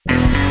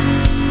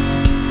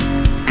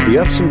The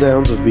ups and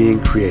downs of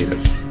being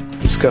creative,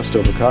 discussed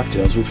over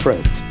cocktails with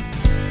friends.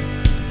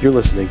 You're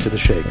listening to The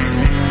Shakes.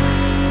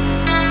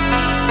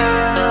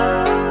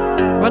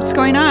 What's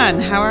going on?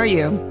 How are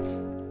you?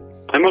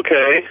 I'm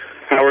okay.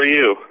 How are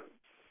you?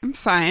 I'm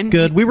fine.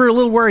 Good. We were a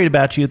little worried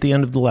about you at the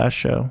end of the last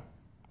show.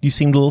 You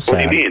seemed a little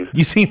sad. What do you mean?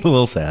 You seemed a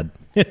little sad.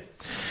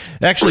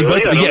 Actually,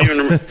 really?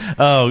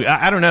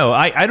 I don't know.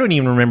 I don't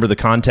even remember the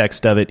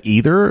context of it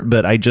either.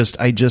 But I just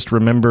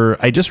remember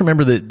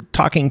that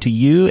talking to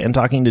you and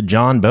talking to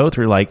John both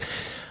were like,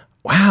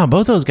 wow,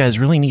 both those guys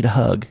really need a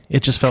hug.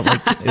 It just felt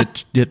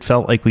like it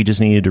felt like we just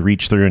needed to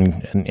reach through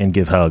and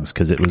give hugs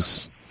because it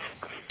was.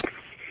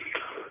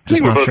 I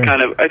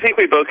think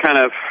we both kind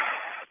of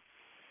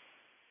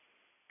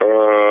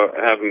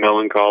have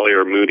melancholy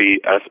or moody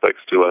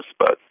aspects to us,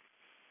 but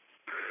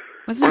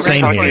Wasn't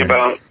Same right here. talking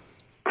about.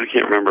 I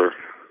can't remember.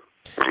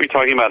 Are we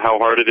talking about how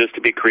hard it is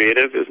to be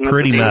creative? Isn't it?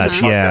 Pretty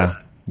much, yeah.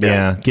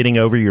 Getting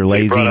over your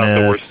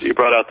laziness. You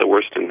brought out the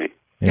worst in me.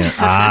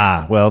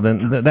 Yeah. Well,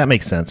 then that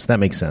makes sense.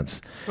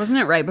 Wasn't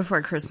it right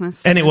before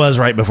Christmas? And it was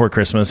right before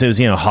Christmas. It was,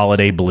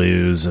 holiday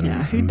blues and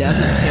Yeah, who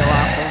doesn't feel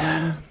awful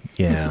then?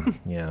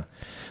 yeah.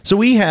 So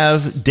we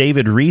have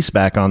David Rees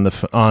back on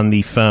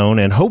the phone,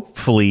 and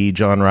hopefully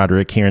John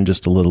Roderick here in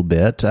just a little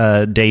bit.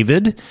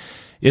 David,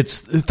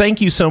 thank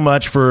you so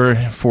much for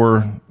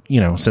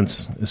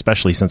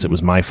especially since it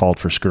was my fault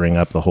for screwing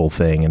up the whole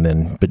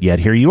thing, but yet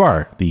here you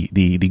are,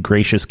 the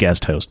gracious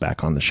guest host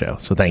back on the show.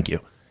 So thank you.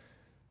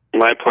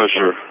 My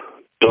pleasure.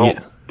 Don't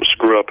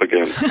screw up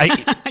again.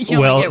 Like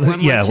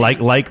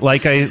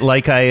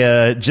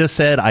I just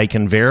said, I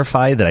can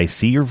verify that I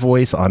see your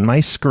voice on my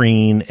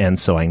screen, and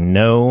so I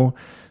know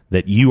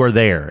that you are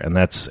there, and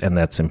that's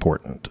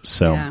important.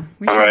 So Yeah,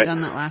 we should have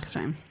done that last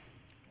time.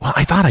 Well,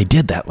 I thought I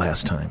did that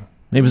last time.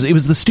 It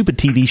was the stupid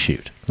TV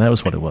shoot. That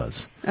was what it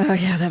was. Oh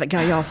yeah, that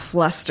got you all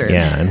flustered.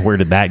 Yeah, and where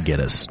did that get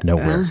us?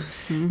 Nowhere.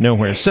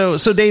 Nowhere. So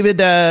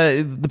David,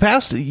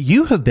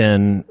 you have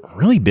been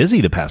really busy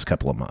the past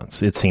couple of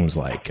months. It seems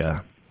like.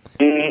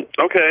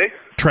 Okay.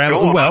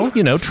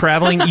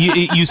 Traveling.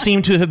 You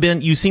seem to have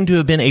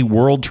been a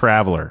world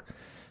traveler.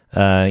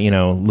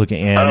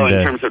 Looking and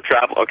in terms of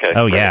travel. Okay.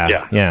 Oh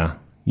yeah.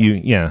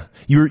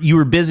 You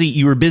were busy.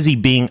 You were busy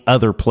being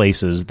other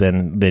places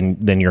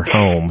than your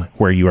home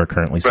where you are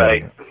currently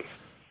sitting. Right.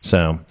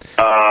 So.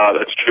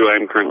 That's true.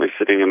 I'm currently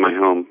sitting in my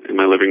home, in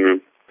my living room.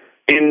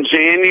 In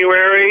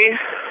January,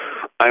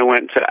 I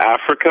went to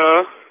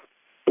Africa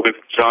with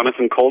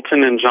Jonathan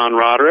Colton and John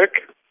Roderick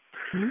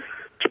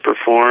to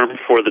perform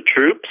for the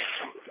troops.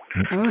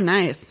 Oh,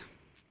 nice.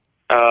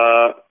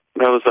 That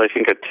was, I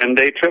think, a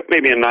 10-day trip,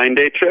 maybe a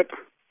 9-day trip.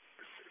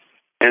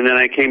 And then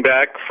I came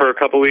back for a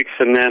couple weeks,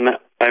 and then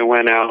I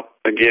went out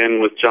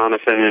again with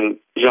Jonathan and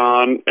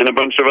John and a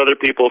bunch of other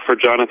people for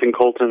Jonathan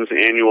Colton's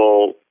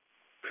annual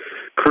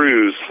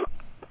cruise.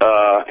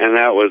 And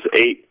that was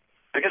 8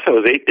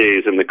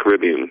 days in the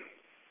Caribbean.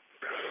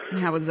 And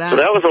how was that? So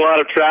that was a lot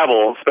of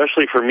travel,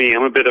 especially for me.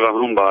 I'm a bit of a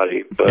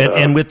homebody. But,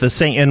 and with the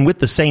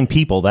same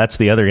people, that's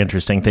the other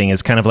interesting thing.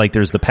 Is kind of like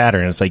there's the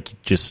pattern. It's like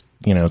just,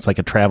 it's like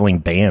a traveling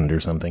band or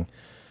something.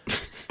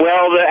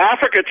 Well, the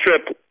Africa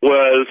trip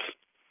was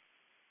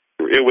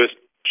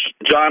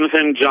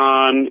Jonathan,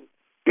 John,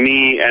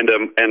 me, and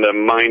a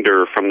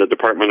minder from the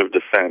Department of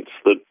Defense.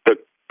 The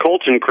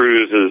Colton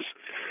cruise is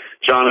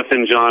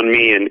Jonathan, John,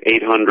 me, and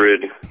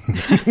 800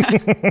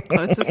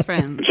 closest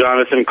friends.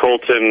 Jonathan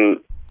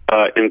Colton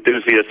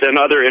enthusiasts and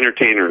other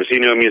entertainers,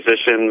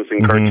 musicians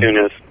and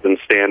cartoonists and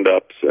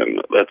stand-ups,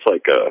 and that's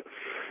like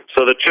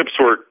so the trips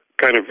were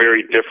kind of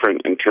very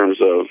different in terms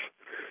of.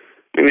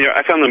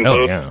 I found them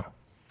both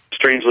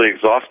strangely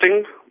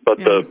exhausting, but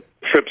the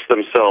trips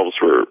themselves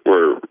were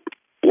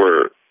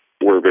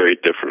very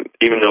different,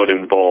 even though it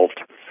involved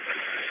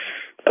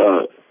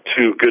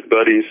two good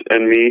buddies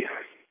and me.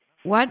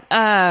 What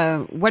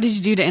did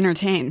you do to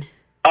entertain?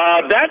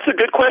 That's a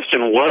good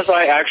question. Was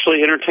I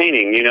actually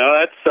entertaining?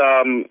 That's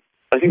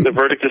I think the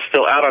verdict is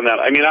still out on that.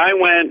 I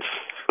went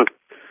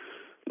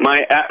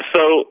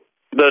so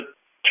the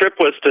trip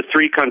was to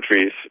 3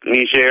 countries: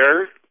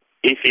 Niger,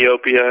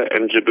 Ethiopia,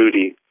 and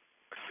Djibouti.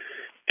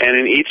 And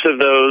in each of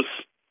those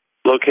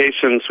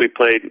locations, we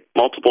played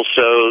multiple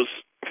shows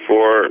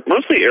for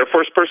mostly Air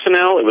Force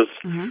personnel. It was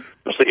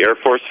mostly Air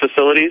Force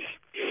facilities.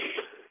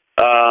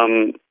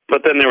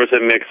 But then there was a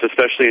mix,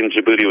 especially in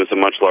Djibouti. It was a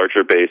much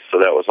larger base, so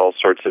that was all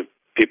sorts of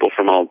people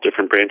from all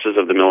different branches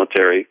of the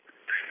military.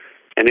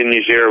 And in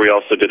Niger, we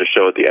also did a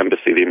show at the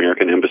embassy, the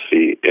American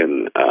embassy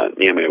in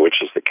Niamey,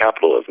 which is the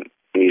capital of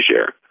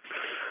Niger.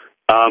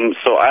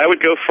 So I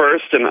would go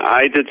first, and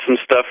I did some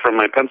stuff from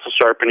my pencil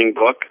sharpening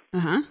book.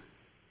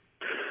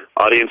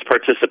 Audience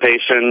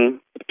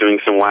participation, doing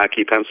some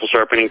wacky pencil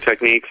sharpening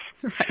techniques.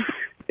 Right.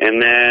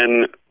 And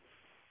then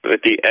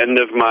at the end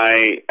of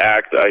my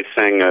act, I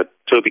sang a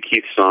Toby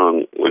Keith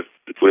song with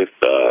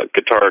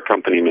guitar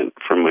accompaniment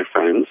from my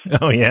friends.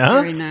 Oh, yeah?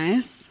 Very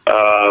nice.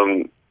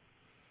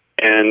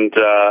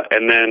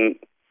 And then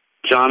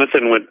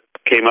Jonathan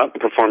came up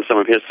and perform some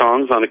of his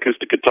songs on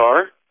acoustic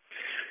guitar.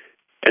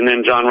 And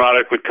then John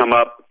Roderick would come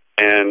up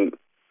and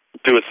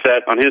do a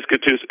set on his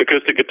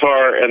acoustic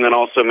guitar, and then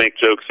also make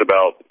jokes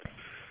about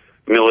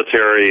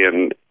military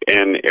and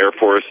Air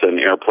Force and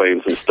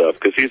airplanes and stuff,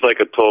 because he's like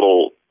a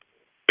total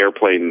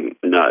airplane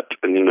nut,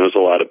 and he knows a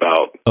lot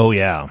about. Oh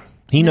yeah,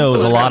 he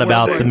knows a lot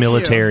about the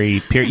military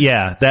period.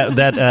 Yeah,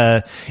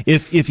 that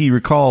if you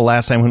recall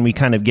last time when we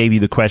kind of gave you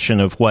the question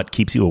of what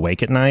keeps you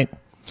awake at night,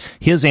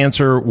 his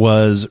answer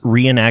was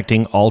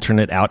reenacting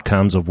alternate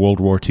outcomes of World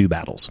War II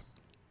battles.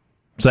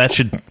 So that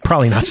should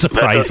probably not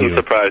surprise you.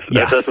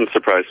 That doesn't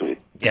surprise me.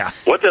 Yeah.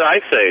 What did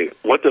I say?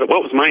 What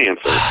was my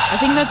answer? I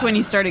think that's when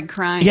you started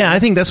crying. Yeah, I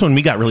think that's when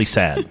we got really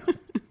sad.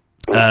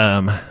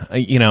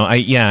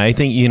 I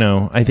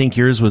think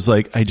yours was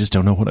like, I just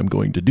don't know what I'm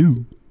going to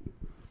do.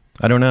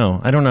 I don't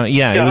know.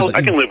 Yeah,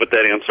 I can live with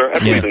that answer. I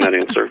believe in that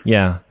answer.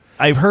 Yeah.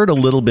 I've heard a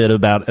little bit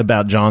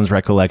about John's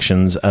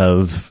recollections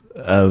of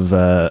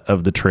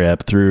the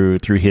trip through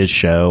his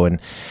show, and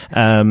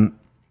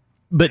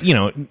but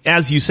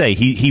as you say,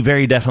 he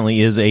very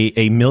definitely is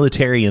a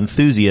military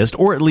enthusiast,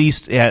 or at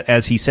least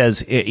as he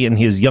says in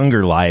his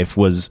younger life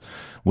was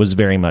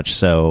very much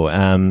so.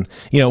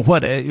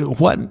 What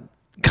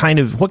kind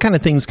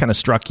of things kind of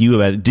struck you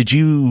about it? Did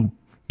you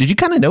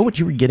kind of know what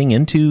you were getting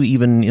into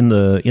even in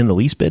the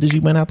least bit as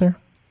you went out there?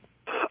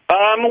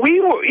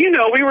 We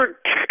were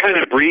kind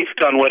of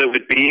briefed on what it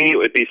would be. It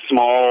would be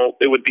small.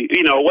 It would be,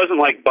 it wasn't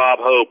like Bob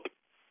Hope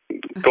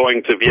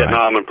going to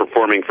Vietnam and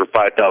performing for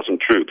 5,000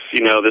 troops.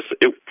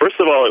 First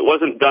of all, it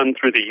wasn't done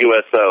through the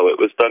USO. It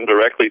was done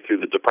directly through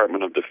the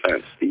Department of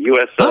Defense. The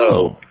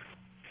USO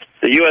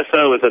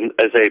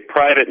is a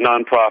private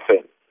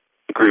nonprofit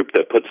group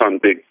that puts on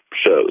big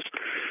shows.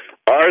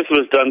 Ours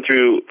was done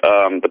through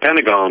the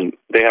Pentagon.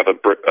 They have a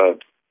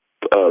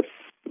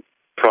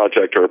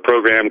project or a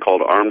program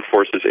called Armed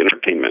Forces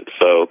Entertainment.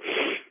 So,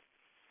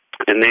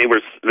 and they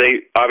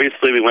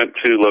obviously, we went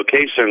to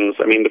locations.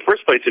 I mean, the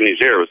first place in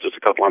Niger was just a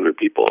couple hundred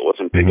people. It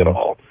wasn't big at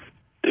all.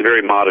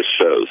 Very modest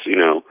shows,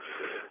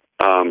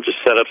 just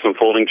set up some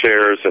folding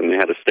chairs, and they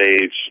had a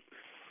stage,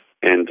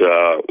 and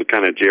we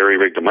kind of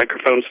jerry-rigged a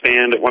microphone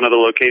stand at one of the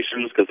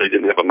locations because they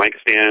didn't have a mic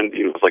stand.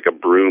 It was like a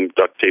broom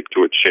duct taped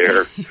to a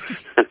chair,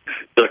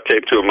 duct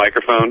taped to a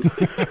microphone.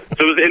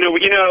 So it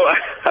was,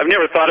 I've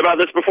never thought about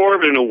this before,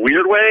 but in a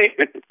weird way,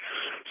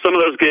 some of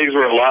those gigs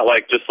were a lot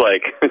like just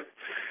like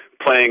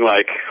playing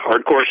like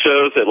hardcore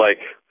shows at like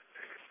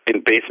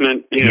in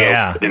basement,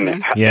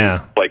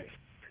 like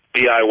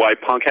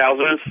DIY punk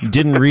houses. You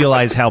didn't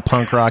realize how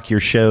punk rock your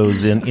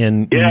shows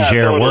in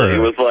Niger were. It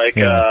was like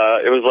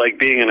it was like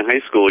being in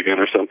high school again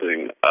or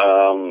something.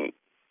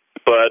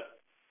 But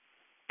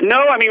no,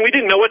 I mean, we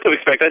didn't know what to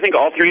expect. I think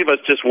all three of us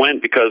just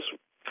went because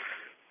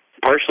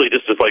partially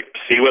just to like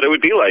see what it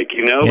would be like.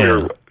 We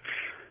were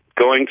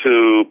going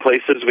to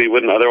places we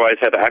wouldn't otherwise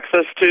have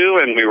access to,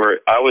 and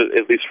I was,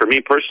 at least for me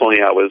personally,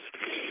 I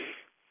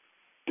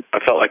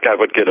felt like I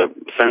would get a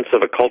sense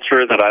of a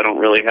culture that I don't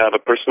really have a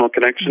personal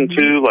connection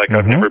to. Like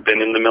I've never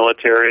been in the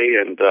military,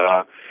 and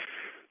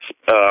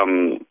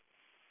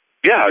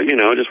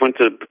just went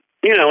to,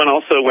 and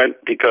also went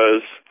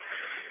because,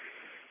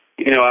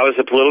 I was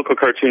a political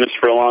cartoonist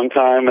for a long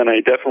time, and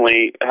I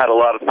definitely had a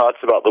lot of thoughts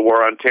about the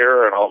war on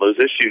terror and all those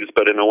issues.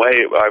 But in a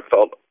way, I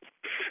felt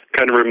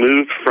kind of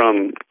removed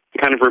from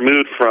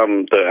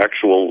the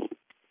actual,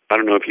 I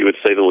don't know if you would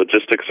say the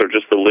logistics or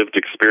just the lived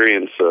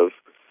experience of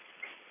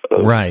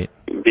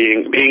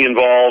being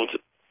involved,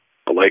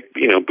 like,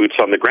 boots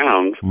on the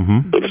ground,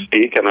 so to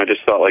speak. And I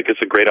just felt like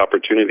it's a great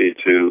opportunity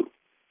to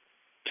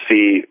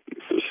see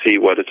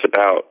what it's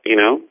about,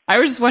 I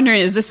was just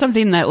wondering, is this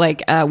something that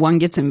like one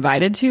gets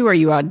invited to, or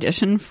you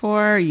audition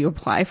for, or you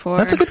apply for?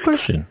 That's a good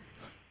question.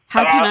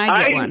 How can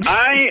I get one?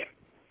 I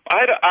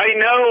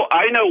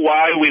know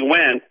why we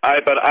went,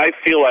 but I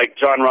feel like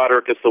John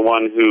Roderick is the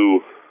one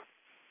who,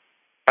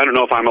 I don't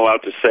know if I'm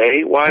allowed to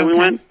say why we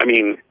went. I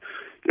mean,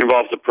 it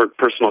involves a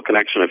personal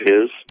connection of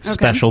his.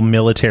 Special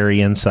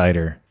military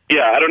insider.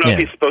 Yeah, I don't know if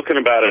he's spoken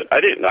about it.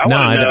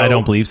 I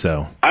don't believe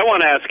so. I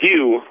want to ask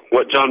you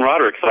what John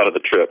Roderick thought of the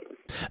trip.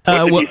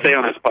 What did he say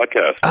on his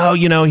podcast? Oh,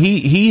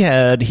 he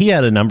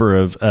had a number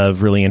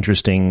of really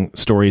interesting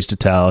stories to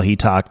tell. He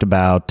talked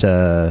about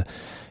the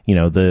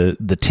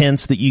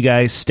tents that you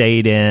guys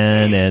stayed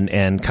in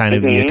and kind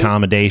of the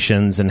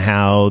accommodations, and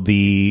how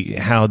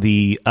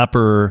the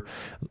upper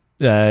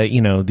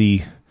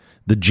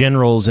the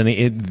generals, and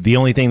the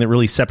only thing that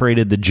really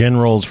separated the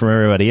generals from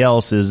everybody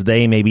else is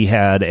they maybe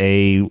had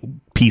a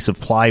piece of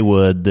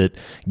plywood that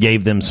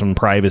gave them some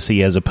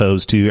privacy as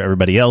opposed to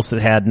everybody else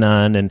that had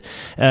none. And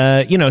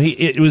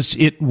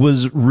it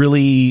was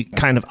really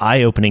kind of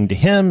eye opening to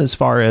him as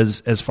far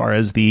as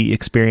the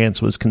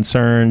experience was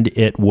concerned.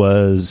 It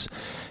was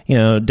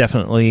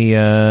definitely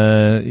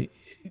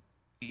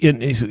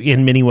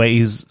in many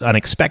ways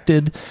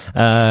unexpected,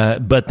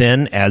 but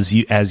then as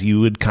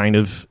you would kind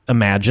of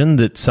imagine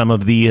that some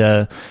of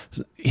the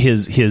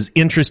his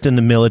interest in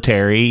the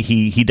military,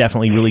 he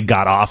definitely really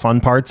got off on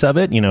parts of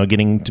it. You know,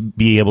 getting to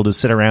be able to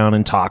sit around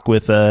and talk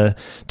with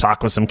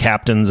some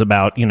captains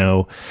about, you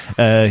know,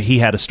 he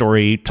had a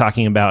story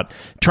talking about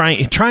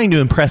trying to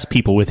impress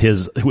people with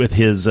his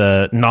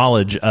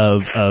knowledge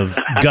of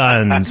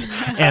guns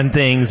and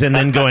things, and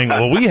then going,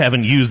 well, we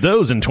haven't used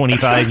those in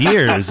 25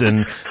 years,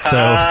 and so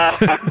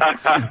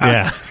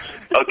yeah.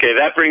 Okay,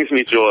 that brings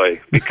me joy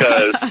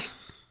because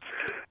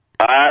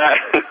I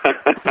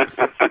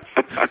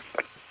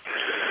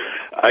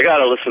got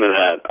to listen to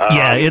that.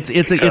 Yeah,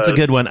 it's a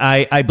good one.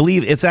 I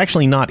believe it's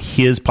actually not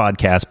his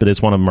podcast, but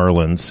it's one of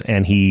Merlin's,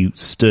 and he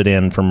stood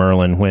in for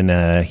Merlin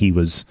when he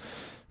was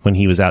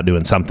out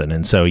doing something,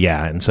 and so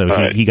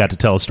he got to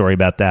tell a story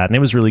about that, and it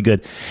was really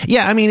good.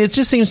 Yeah, I mean, it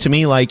just seems to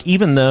me like,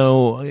 even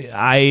though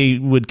I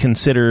would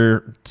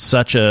consider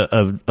such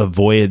a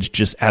voyage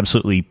just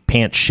absolutely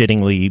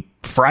pants-shittingly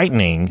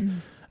frightening,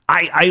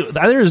 I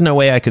there's no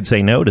way I could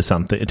say no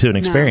to an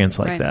experience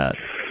like that.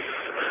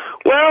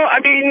 Well, I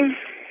mean,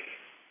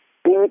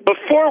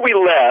 before we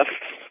left,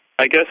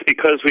 I guess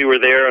because we were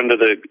there under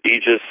the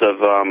aegis of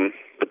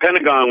the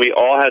Pentagon, we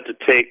all had to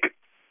take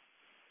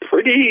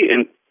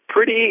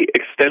pretty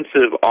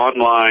extensive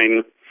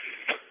online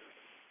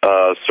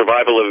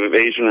survival of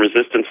evasion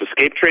resistance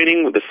escape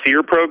training with the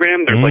SEER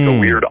program. There's like a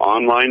weird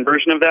online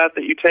version of that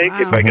you take.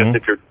 Wow. I guess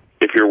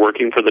if you're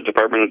working for the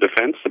Department of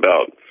Defense,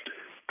 about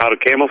how to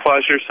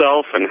camouflage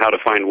yourself and how to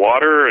find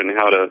water and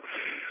how to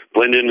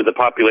blend into the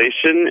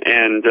population.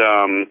 And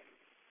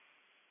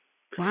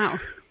wow.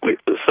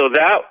 So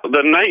that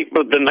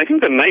I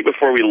think the night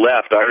before we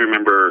left, I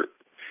remember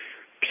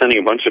sending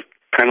a bunch of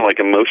kind of like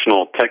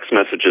emotional text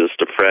messages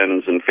to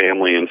friends and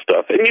family and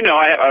stuff. And, you know,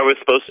 I was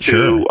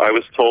I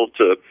was told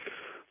to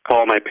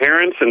call my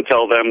parents and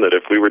tell them that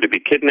if we were to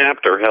be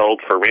kidnapped or held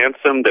for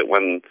ransom, that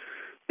when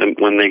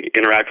they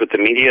interact with the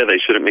media, they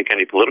shouldn't make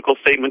any political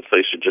statements.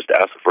 They should just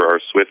ask for our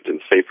swift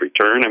and safe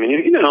return. I mean,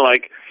 you know,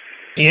 like,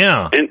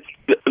 yeah. And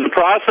the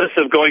process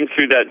of going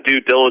through that due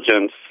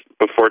diligence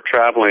before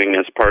traveling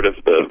as part of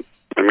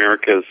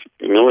America's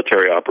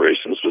military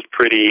operations was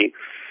pretty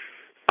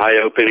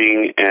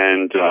eye-opening,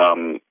 and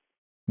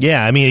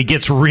yeah, I mean, it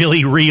gets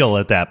really real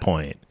at that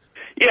point.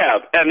 Yeah,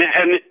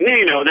 and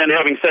you know, then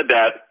having said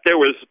that,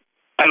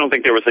 I don't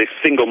think there was a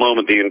single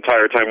moment the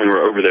entire time we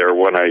were over there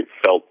when I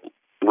felt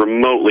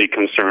remotely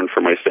concerned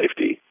for my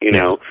safety. You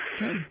know,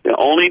 the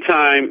only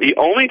time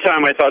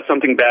I thought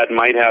something bad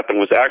might happen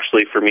was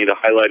actually, for me, the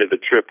highlight of the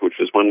trip, which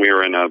was when we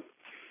were in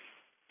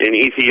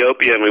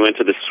Ethiopia, and we went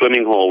to the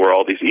swimming hole where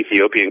all these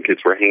Ethiopian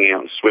kids were hanging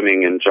out and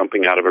swimming and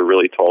jumping out of a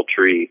really tall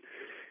tree.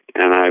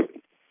 And I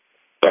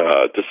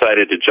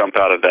decided to jump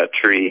out of that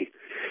tree,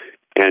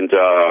 and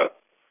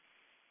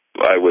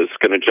I was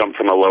going to jump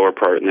from a lower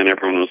part, and then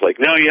everyone was like,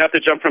 no, you have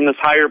to jump from this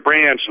higher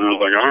branch. And I was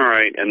like, all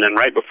right. And then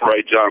right before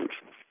I jumped,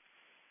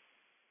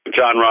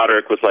 John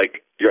Roderick was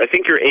like, I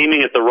think you're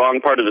aiming at the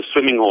wrong part of the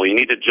swimming hole. You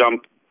need to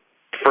jump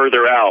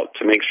further out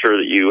to make sure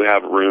that you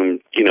have room,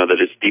 you know,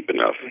 that is deep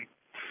enough.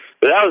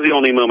 But that was the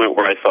only moment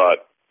where I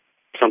thought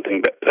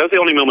something. That was the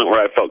only moment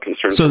where I felt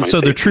concerned.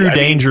 So the true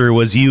danger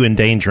was you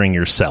endangering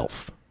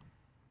yourself.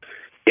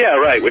 Yeah,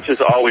 right. Which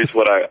is always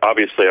what I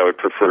would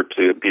prefer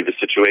to be the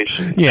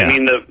situation. Yeah. I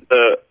mean,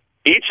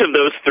 each of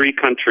those three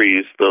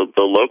countries, the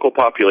local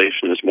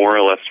population is more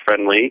or less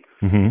friendly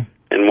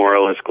and more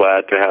or less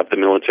glad to have the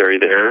military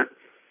there.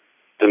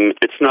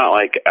 It's not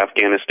like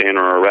Afghanistan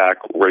or Iraq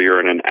where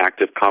you're in an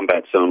active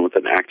combat zone with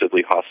an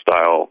actively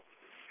hostile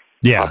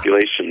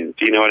population.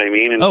 Do you know what I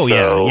mean? And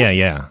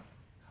yeah.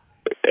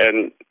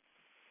 And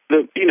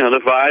the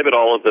vibe at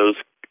all of those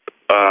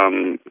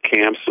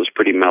camps was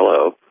pretty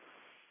mellow.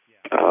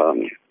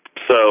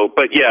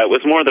 But yeah, it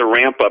was more the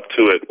ramp up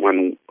to it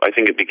when I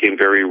think it became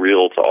very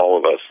real to all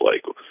of us.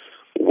 Like,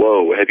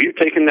 whoa, have you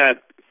taken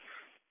that?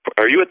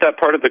 Are you at that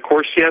part of the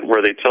course yet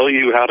where they tell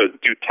you how to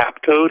do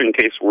tap code in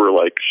case we're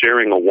like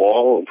sharing a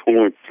wall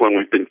when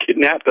we've been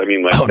kidnapped? I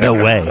mean, like, oh, no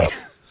way.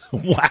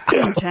 Wow.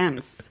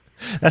 Intense.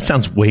 That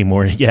sounds way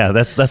more. Yeah,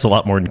 that's a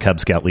lot more than Cub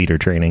Scout leader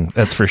training.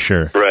 That's for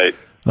sure. Right.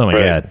 Oh my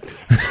God.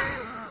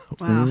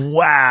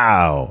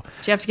 Wow.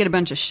 Did you have to get a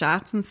bunch of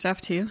shots and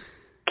stuff too?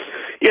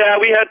 Yeah,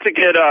 we had to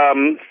get, I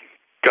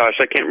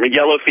can't remember.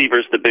 Yellow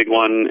fever's the big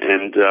one,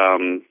 and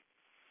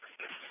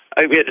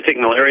we had to take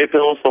malaria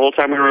pills the whole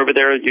time we were over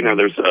there. You know,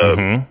 there's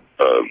a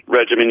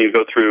regimen you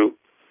go through.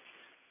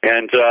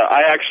 And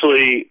I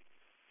actually,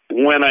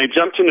 when I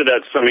jumped into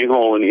that swimming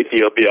hole in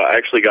Ethiopia, I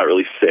actually got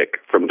really sick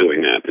from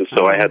doing that. And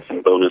so I had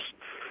some bonus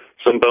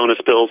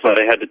pills that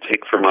I had to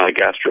take for my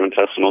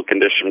gastrointestinal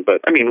condition.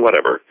 But, I mean,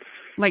 whatever.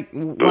 Like,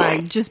 why?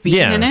 Just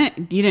being in it?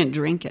 You didn't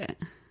drink it.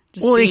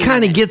 Just well, it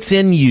kind of gets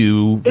in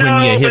you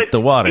when you hit the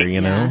water,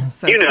 you know? Yeah,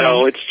 so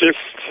it's just,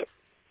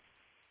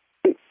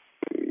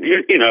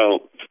 you know,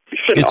 you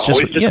shouldn't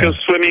always just go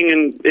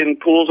swimming in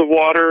pools of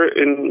water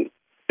in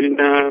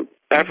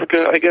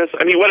Africa, I guess.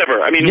 I mean,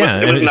 whatever. I mean,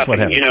 it was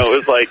nothing. You know, it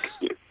was like,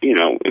 you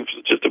know, it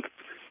was just a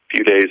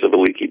few days of a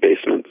leaky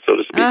basement, so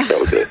to speak. That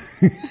was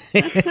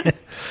it.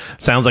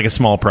 Sounds like a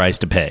small price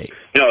to pay.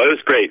 No, it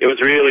was great. It was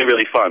really,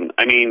 really fun.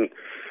 I mean,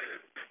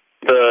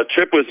 the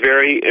trip was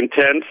very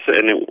intense,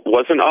 and it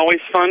wasn't always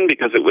fun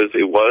because it was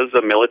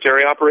a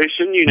military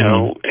operation, you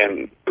know,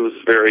 and it was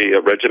very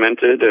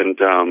regimented and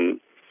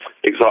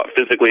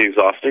physically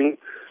exhausting.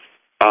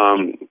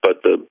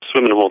 But the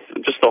swimming hole,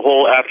 just the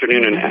whole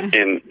afternoon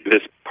in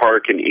this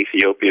park in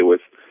Ethiopia,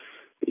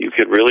 you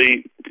could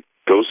really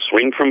go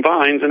swing from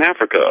vines in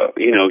Africa.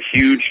 You know,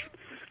 huge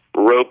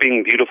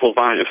roping, beautiful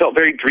vine. It felt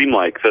very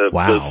dreamlike. The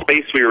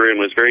space we were in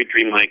was very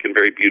dreamlike and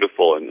very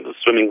beautiful, and the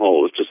swimming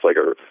hole was just like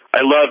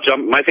I love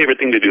my favorite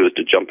thing to do is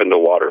to jump into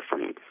water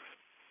from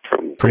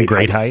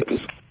great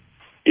heights.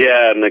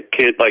 Yeah, and the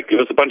kid, like, it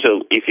was a bunch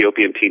of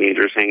Ethiopian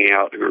teenagers hanging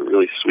out who were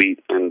really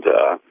sweet, and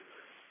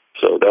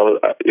so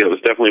it was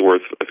definitely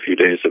worth a few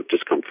days of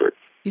discomfort.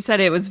 You said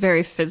it was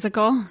very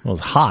physical? It was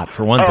hot,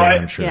 for one thing,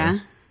 I'm sure. Yeah.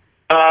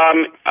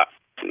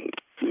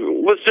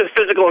 It was just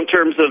physical in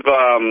terms of,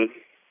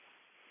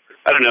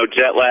 I don't know,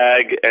 jet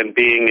lag and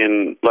being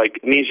in,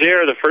 like,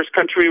 Niger, the first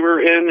country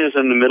we're in, is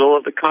in the middle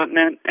of the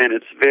continent, and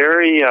it's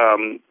very,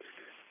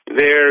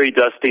 very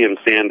dusty and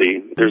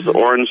sandy. There's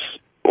orange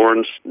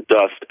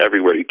dust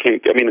everywhere. You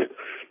can't, I mean,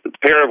 the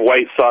pair of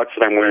white socks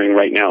that I'm wearing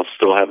right now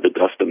still have the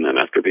dust in them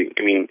after being,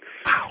 I mean,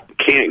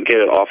 can't get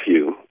it off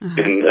you.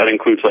 And that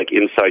includes, like,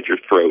 inside your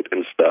throat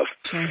and stuff.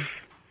 Sure.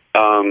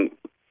 And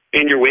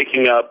you're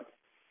waking up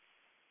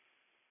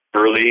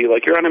early,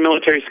 like you're on a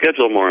military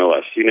schedule, more or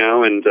less, you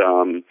know, and,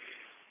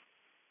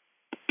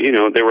 you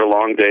know, there were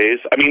long days.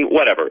 I mean,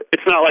 whatever.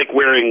 It's not like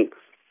wearing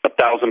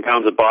 1,000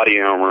 pounds of body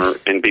armor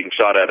and being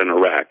shot at in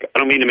Iraq. I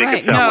don't mean to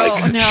make it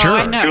sound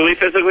truly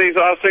physically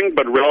exhausting,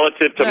 but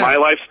relative to my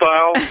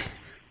lifestyle,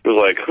 it was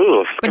like,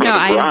 ooh, it's kind of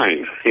a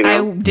grind. You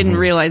know? I didn't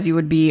realize you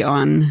would be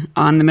on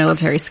the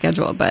military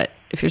schedule, but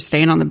if you're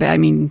staying on the base, I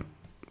mean,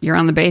 you're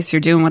on the base,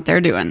 you're doing what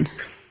they're doing.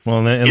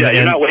 Well,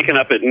 you're not waking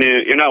up at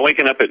noon. You're not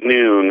waking up at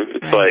noon.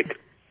 It's like,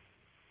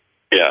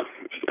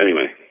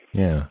 anyway.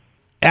 Yeah.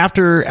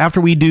 After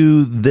we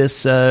do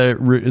this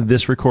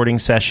this recording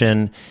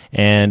session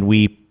and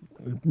we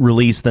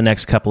release the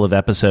next couple of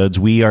episodes,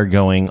 we are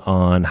going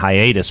on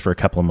hiatus for a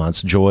couple of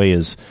months. Joy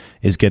is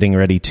getting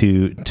ready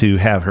to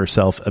have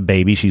herself a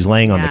baby. She's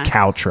laying on the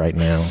couch right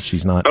now.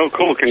 She's not. Oh,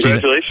 cool!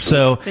 Congratulations.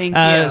 Thank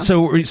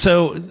you.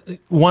 So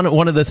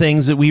one of the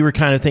things that we were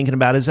kind of thinking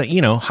about is that,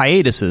 you know,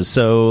 hiatuses.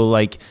 So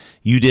like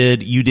you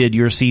did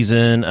your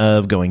season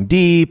of Going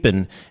Deep,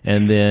 and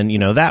then, you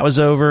know, that was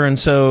over, and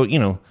so, you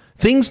know,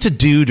 things to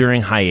do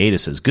during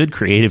hiatuses, good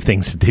creative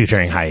things to do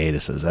during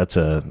hiatuses.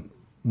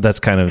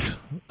 That's kind of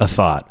a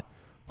thought.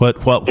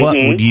 What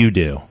would you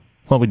do?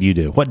 What would you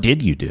do? What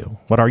did you do?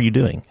 What are you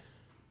doing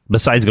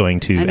besides going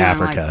to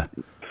Africa?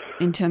 Like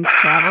intense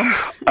travel.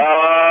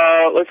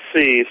 Let's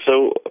see.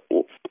 So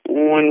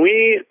when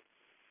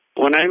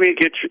I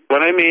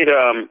made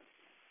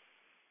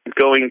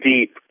Going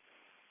Deep,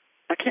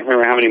 I can't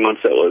remember how many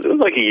months that was. It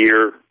was like a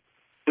year,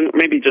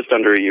 maybe just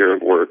under a year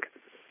of work.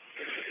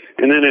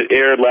 And then it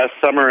aired last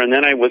summer, and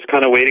then I was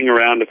kind of waiting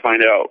around to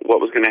find out what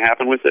was going to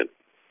happen with it.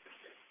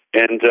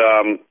 And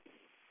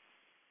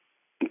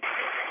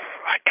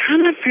I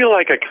kind of feel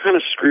like I kind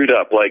of screwed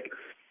up. Like,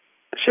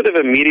 I should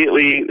have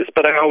immediately,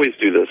 but I always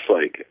do this,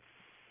 like,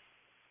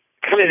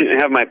 kind of didn't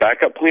have my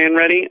backup plan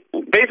ready.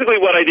 Basically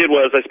what I did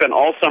was I spent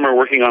all summer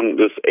working on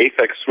this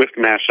Aphex Swift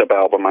mashup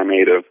album I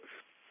made of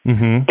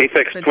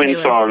Aphex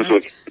Twin songs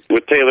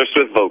with Taylor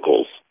Swift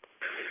vocals.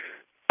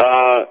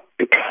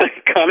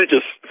 Kind of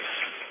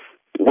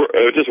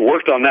just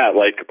worked on that,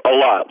 like, a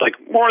lot, like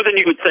more than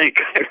you would think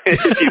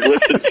if you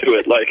listened to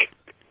it. Like,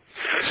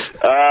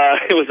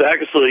 it was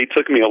actually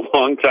took me a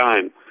long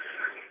time.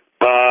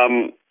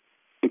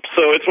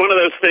 So it's one of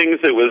those things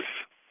that was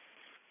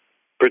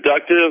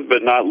productive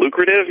but not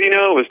lucrative. You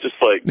know, it was just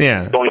like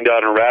going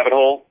down a rabbit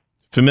hole.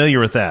 Familiar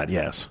with that?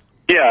 Yes.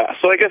 Yeah.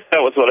 So I guess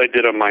that was what I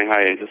did on my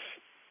hiatus.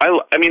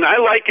 I mean, I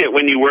like it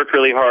when you work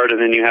really hard and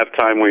then you have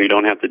time where you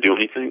don't have to do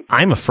anything.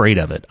 I'm afraid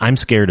of it. I'm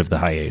scared of the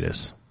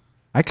hiatus.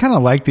 I kind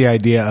of like the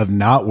idea of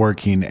not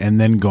working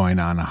and then going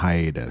on a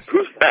hiatus.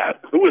 Who's that?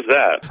 Who was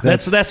that?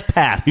 That's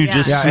Pat, who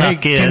just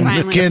snuck in.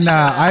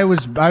 I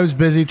was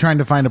busy trying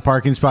to find a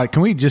parking spot.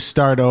 Can we just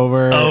start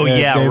over? Oh,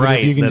 David, right.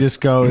 If you can just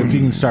go, if you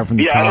can start from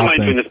the top. Yeah, I don't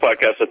mind doing this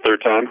podcast a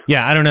third time.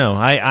 Yeah, I don't know.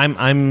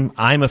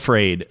 I'm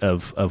afraid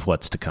of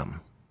what's to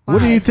come. What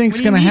do you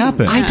think's going to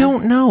happen? I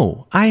don't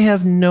know. I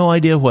have no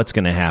idea what's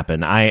going to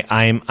happen.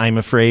 I'm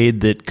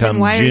afraid that come June.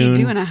 Why are you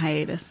doing a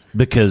hiatus?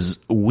 Because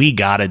we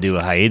got to do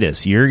a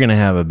hiatus. You're going to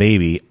have a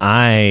baby.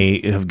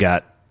 I have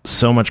got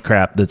so much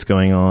crap that's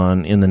going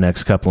on in the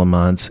next couple of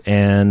months,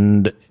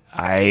 and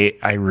I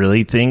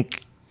really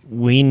think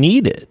we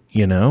need it,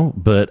 you know.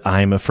 But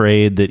I'm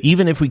afraid that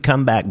even if we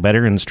come back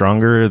better and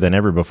stronger than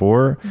ever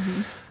before,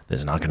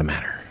 it's not going to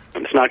matter.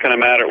 It's not going to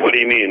matter. What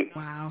do you mean?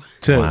 Wow.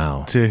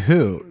 To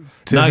who?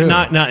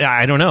 Not.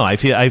 I don't know. I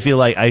feel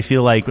like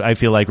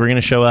we're going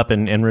to show up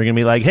and we're going to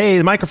be like, hey,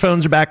 the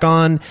microphones are back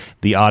on.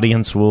 The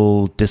audience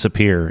will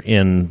disappear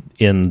in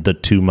the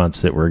 2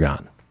 months that we're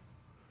gone.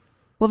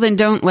 Well, then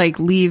don't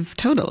leave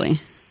totally.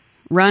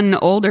 Run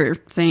older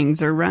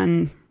things or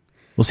run.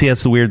 Well, see,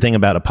 that's the weird thing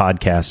about a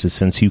podcast is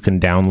since you can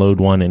download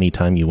one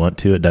anytime you want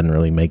to, it doesn't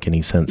really make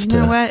any sense to.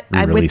 You know what?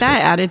 With re-release that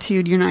it.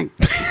 attitude,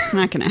 it's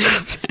not going to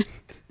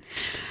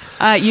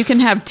happen. You can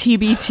have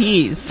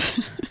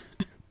TBTs.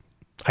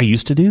 I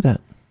used to do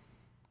that.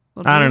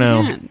 Well, I don't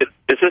know.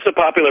 Is this a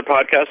popular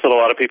podcast that a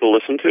lot of people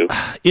listen to?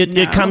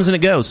 It comes and it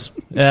goes.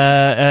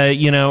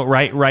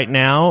 Right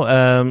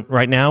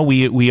now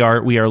we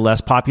are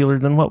less popular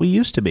than what we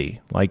used to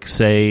be. Like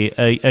say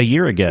a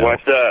year ago.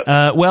 What's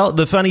that? Well,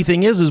 the funny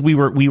thing is we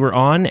were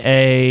on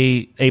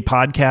a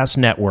podcast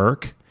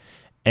network,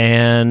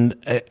 and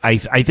I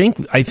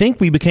think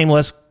we became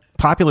less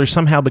popular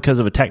somehow because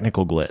of a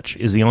technical glitch.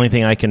 Is the only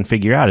thing I can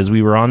figure out. Is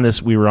we were on a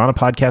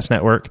podcast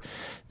network.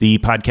 The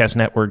podcast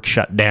network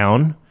shut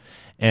down.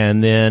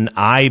 And then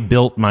I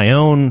built my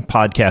own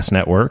podcast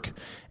network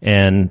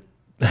and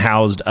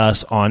housed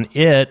us on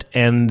it.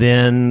 And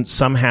then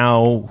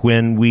somehow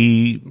when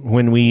we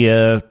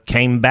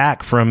came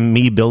back from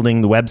me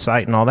building the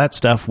website and all that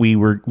stuff, we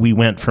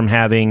went from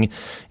having,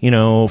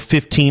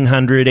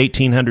 1,500,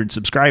 1,800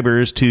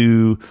 subscribers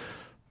to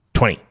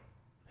 20.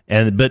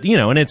 And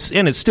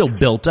it's still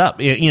built up,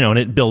 and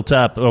it built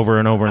up over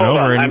and over and Hold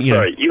over. on, And I'm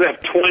sorry. You have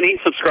 20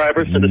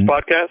 subscribers to this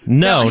podcast?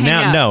 Now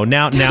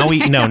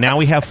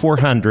we have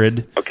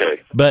 400. Okay.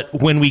 But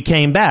when we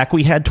came back,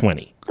 we had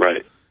 20.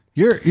 Right.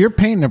 You're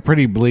painting a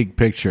pretty bleak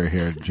picture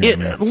here,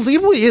 Jeremy.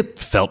 It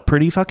felt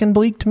pretty fucking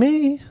bleak to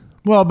me.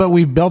 Well, but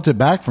we've built it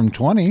back from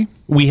 20.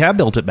 We have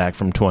built it back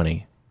from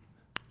 20.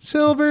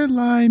 Silver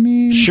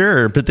lining.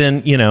 Sure, but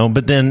then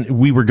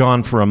we were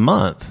gone for a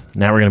month.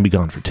 Now we're going to be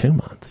gone for 2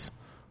 months.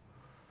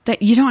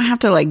 That you don't have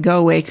to go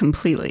away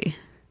completely.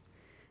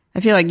 I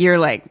feel like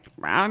you're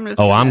I'm just.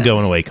 I'm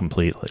going away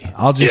completely.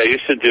 Yeah, you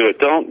should do it.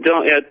 Don't.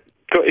 Go,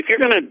 if you're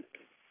gonna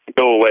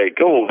go away,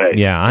 go away.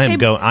 Yeah, I am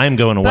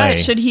going away. But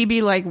should he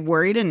be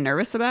worried and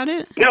nervous about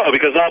it? No,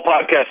 because all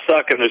podcasts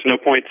suck, and there's no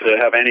point to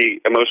have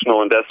any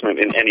emotional investment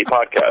in any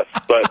podcast.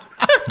 But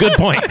good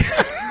point.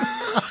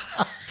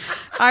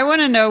 I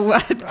want to know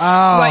what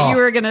you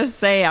were going to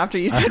say after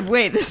you said,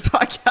 "Wait, this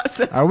podcast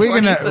has Are we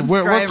 20 gonna?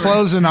 subscribers." We're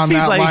closing on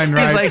that line,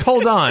 right? He's like,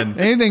 hold on.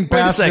 Anything Wait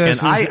a past second. this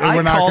is- I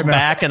we're not called gonna-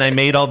 back and I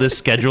made all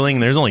this scheduling.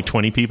 And there's only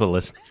 20 people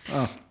listening.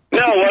 no,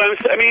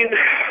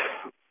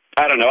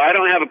 I don't know. I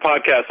don't have a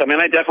podcast. I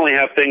mean, I definitely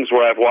have things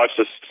where I've watched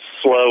a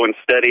slow and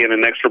steady and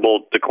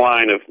inexorable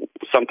decline of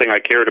something I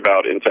cared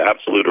about into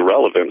absolute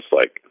irrelevance.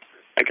 I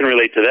can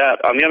relate to that.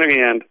 On the other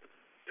hand,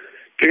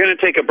 if you're going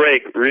to take a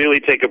break, really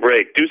take a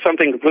break. Do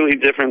something completely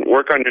different.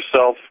 Work on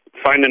yourself.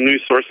 Find a new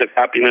source of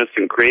happiness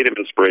and creative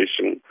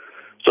inspiration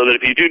so that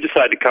if you do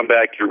decide to come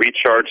back, you're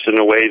recharged in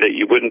a way that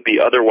you wouldn't be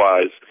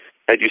otherwise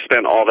had you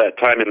spent all that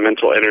time and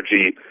mental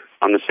energy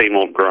on the same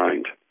old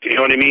grind. Do you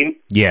know what I mean?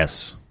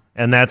 Yes.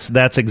 And that's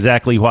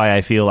exactly why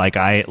I feel like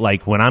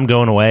when I'm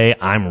going away,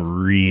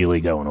 I'm really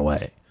going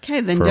away.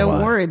 Okay, then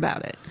don't worry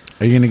about it.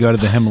 Are you going to go to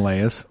the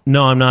Himalayas?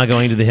 No, I'm not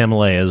going to the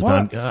Himalayas.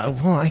 What?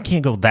 But I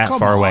can't go that Come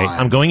far away. on.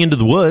 I'm going into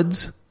the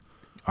woods.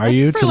 Are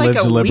you for to live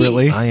a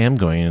deliberately? week. I am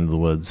going into the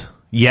woods.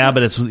 Yeah,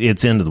 but it's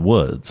into the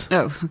woods.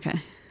 Oh, okay.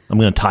 I'm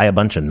going to tie a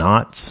bunch of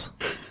knots.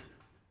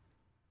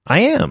 I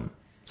am.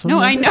 So No,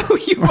 I know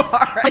you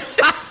are. I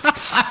just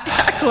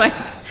act like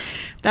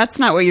that's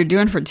not what you're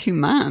doing for 2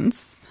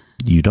 months.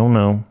 You don't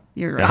know.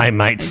 You're right. I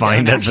might I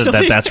find don't out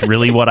actually. that's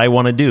really what I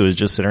want to do is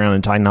just sit around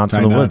and tie knots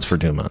in the woods knots. for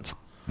 2 months.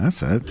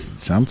 That's it.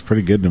 Sounds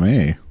pretty good to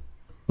me.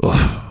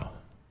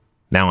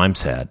 Now I'm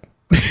sad.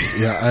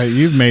 Yeah,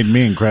 you've made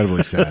me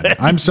incredibly sad.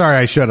 I'm sorry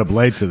I showed up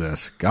late to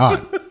this.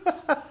 God.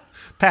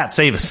 Pat,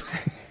 save us.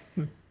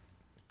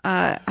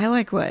 I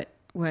like what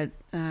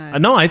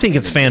No, I think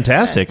it's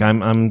fantastic.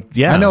 I'm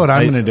yeah. I know what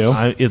I'm going to do.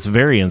 It's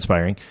very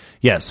inspiring.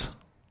 Yes.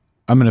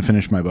 I'm going to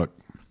finish my book.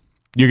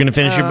 You're going to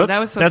finish your book? that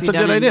was supposed That's to be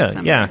a good done in idea.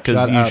 December. Yeah, because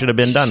Shut you up. should have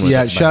been done with it.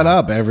 Yeah, by shut now.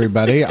 up,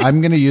 everybody. I'm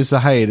going to use the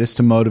hiatus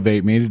to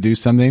motivate me to do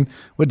something.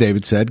 What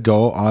David said,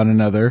 go on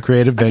another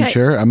creative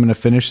venture. I'm going to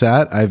finish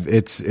that.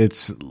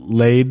 It's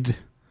laid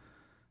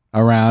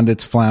around,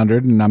 it's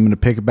floundered, and I'm going to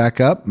pick it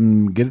back up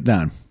and get it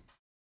done.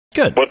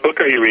 Good. What book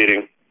are you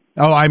reading?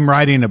 Oh, I'm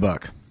writing a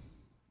book.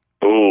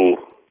 Ooh. All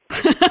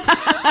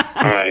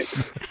right.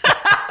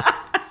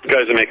 You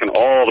guys are making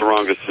all the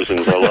wrong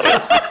decisions. I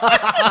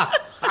love it.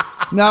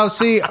 No,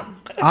 see,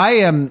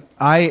 I'm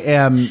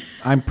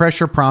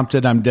pressure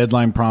prompted. I'm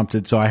deadline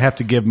prompted. So I have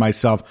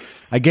to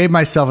I gave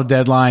myself a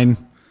deadline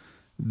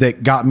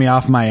that got me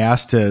off my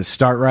ass to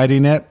start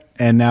writing it.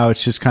 And now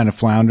it's just kind of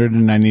floundered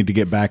and I need to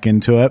get back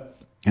into it.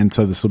 And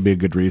so this will be a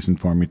good reason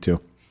for me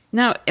too.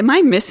 Now, am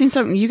I missing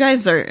something? You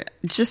guys are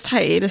just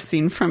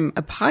hiatusing from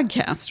a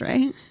podcast,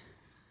 right?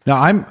 No,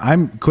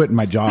 I'm quitting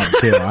my job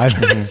too. I'm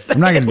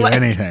not going to do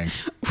anything.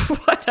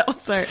 What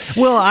else are?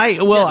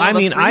 I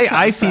mean, free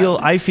time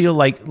I feel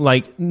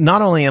like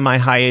not only am I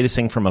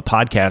hiatusing from a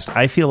podcast,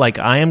 I feel like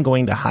I am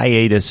going to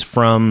hiatus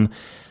from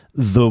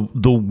the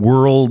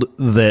world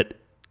that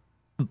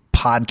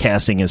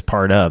podcasting is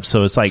part of.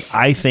 So it's like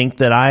I think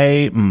that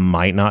I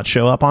might not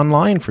show up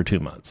online for 2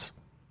 months.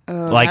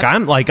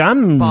 I'm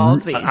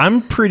ballsy.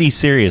 I'm pretty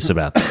serious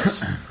about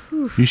this.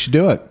 You should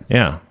do it.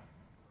 Yeah.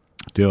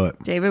 Do it.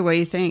 David, what do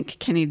you think?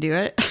 Can he do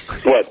it?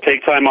 What,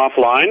 take time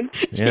offline?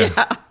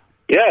 Yeah.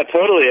 Yeah,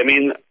 totally. I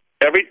mean,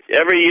 every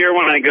year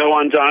when I go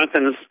on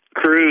Jonathan's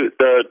cruise,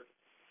 the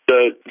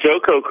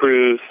JoCo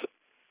cruise,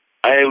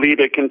 I lead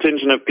a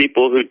contingent of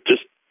people who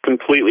just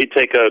completely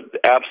take a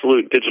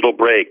absolute digital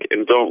break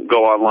and don't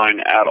go online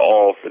at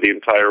all for the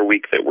entire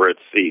week that we're at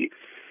sea.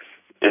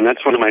 And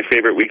that's one of my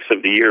favorite weeks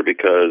of the year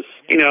because,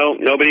 you know,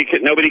 nobody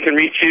can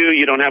reach you.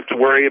 You don't have to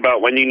worry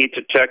about when you need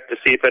to check to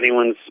see if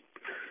anyone's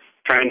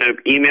trying to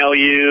email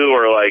you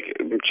or like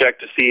check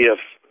to see if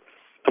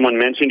someone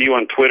mentioned you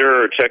on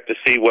Twitter or check to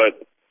see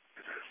what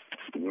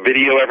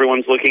video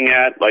everyone's looking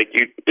at. Like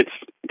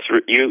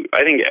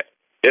I think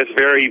it's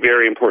very,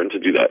 very important to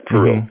do that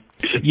for real.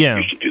 You should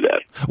do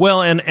that.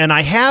 Well, and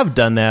I have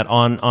done that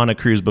on a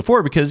cruise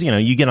before because, you know,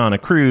 you get on a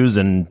cruise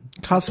and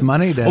it costs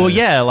money to. Well,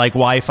 yeah, like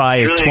Wi-Fi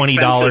is really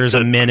 $20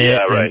 a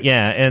minute. Yeah, right.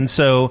 And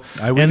so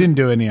we didn't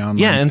do any online.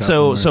 Yeah, and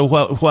stuff so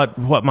what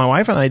my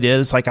wife and I did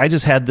is like I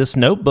just had this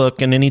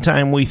notebook, and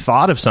anytime we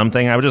thought of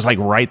something, I would just like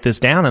write this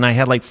down, and I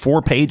had like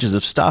 4 pages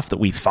of stuff that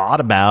we thought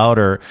about,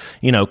 or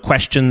you know,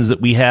 questions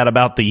that we had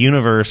about the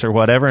universe or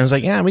whatever. And it's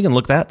like, yeah, we can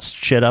look that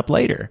shit up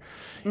later,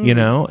 you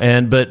know.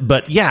 And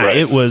but yeah, right.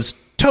 It was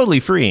totally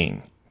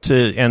freeing.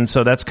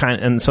 So that's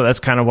kind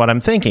of what I'm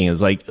thinking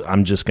is like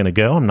I'm just going to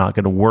go. I'm not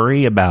going to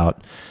worry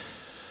about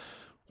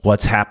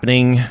what's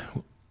happening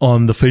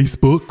on the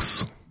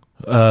Facebooks,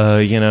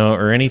 you know,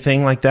 or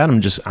anything like that. I'm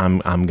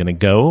going to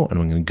go and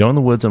I'm going to go in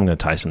the woods. And I'm going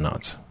to tie some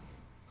knots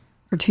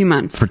For 2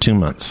 months. For 2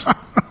 months.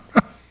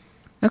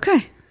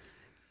 Okay.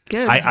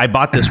 Good. I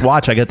bought this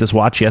watch. I got this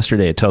watch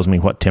yesterday. It tells me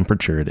what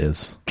temperature it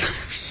is.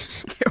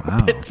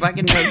 Wow. It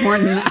fucking does more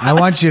than that. I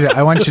want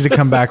you to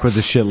come back with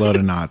a shitload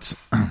of knots.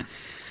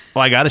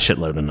 Well, I got a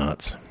shitload of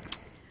knots.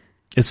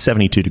 It's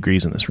 72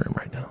 degrees in this room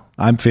right now.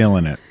 I'm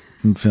feeling it.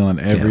 I'm feeling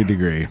every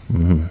degree.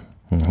 Mm-hmm.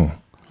 Mm-hmm.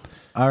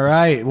 All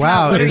right.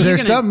 Wow. Is there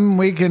something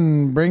we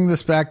can bring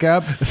this back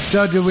up?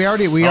 So did we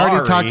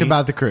already talked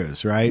about the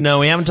cruise, right? No,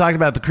 we haven't talked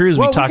about the cruise.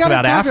 We talked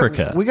about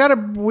Africa. We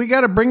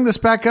gotta bring this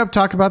back up,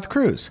 talk about the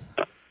cruise.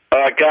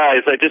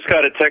 Guys, I just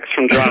got a text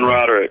from John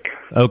Roderick.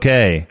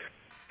 Okay.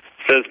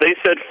 Says they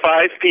said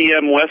 5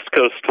 p.m. West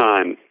Coast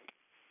time.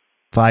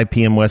 5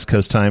 p.m. West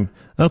Coast time.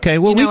 Okay,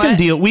 well,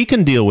 we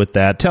can deal with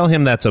that. Tell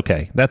him that's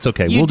okay. That's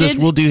okay.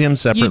 We'll do him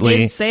separately. You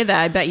did say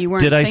that. I bet you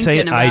weren't. Did I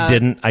say I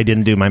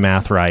didn't do my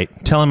math right?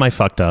 Tell him I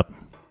fucked up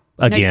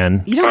again.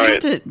 No, you don't have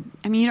to.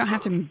 I mean, you don't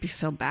have to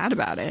feel bad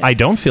about it. I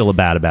don't feel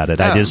bad about it.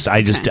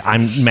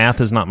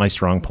 Math is not my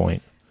strong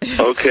point.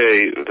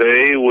 Okay,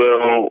 they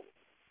will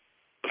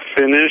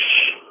finish.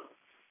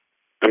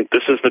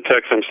 This is the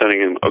text I'm sending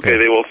him. Okay,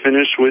 they will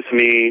finish with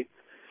me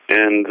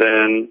and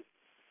then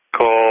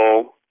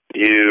call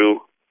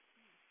you.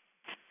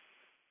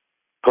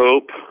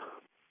 Hope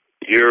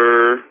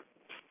you're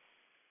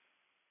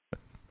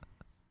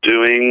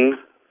doing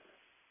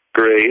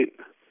great,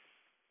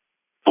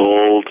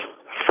 old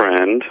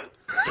friend.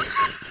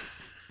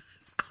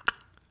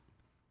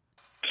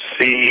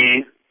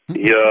 See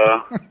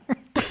ya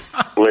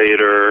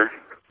later.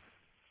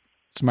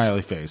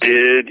 Smiley face.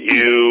 Did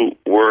you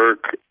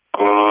work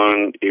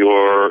on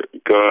your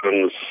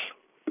guns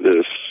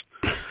this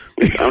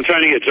week? I'm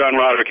trying to get John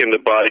Roderick into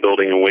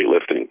bodybuilding and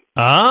weightlifting.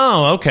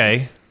 Oh,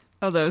 okay.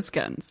 Oh, those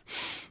guns.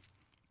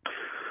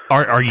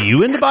 Are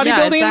you into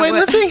bodybuilding and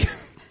weightlifting?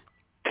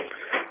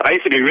 I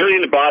used to be really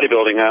into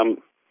bodybuilding.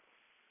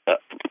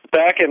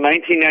 Back in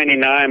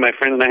 1999, my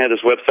friend and I had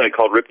this website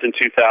called Ripped in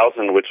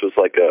 2000, which was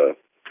like a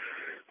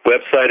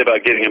website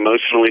about getting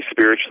emotionally,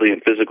 spiritually,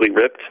 and physically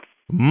ripped.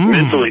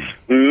 Mentally,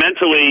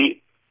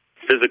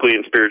 physically,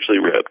 and spiritually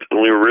ripped.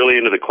 And we were really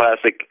into the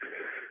classic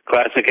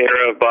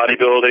era of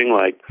bodybuilding,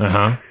 like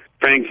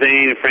Frank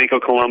Zane and Franco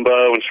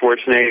Columbu and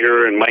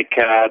Schwarzenegger and Mike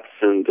Katz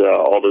and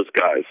all those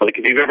guys. Like,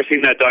 if you've ever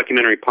seen that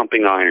documentary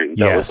Pumping Iron,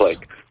 that was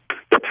like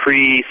the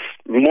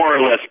more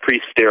or less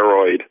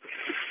pre-steroid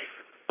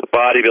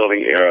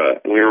bodybuilding era.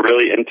 And we were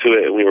really into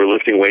it, and we were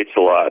lifting weights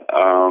a lot.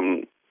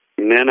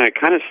 And then I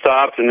kind of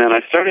stopped, and then I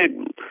started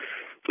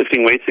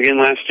lifting weights again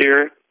last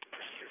year.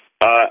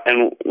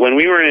 And when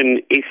we were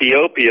in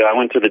Ethiopia, I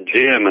went to the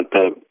gym at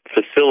the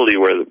facility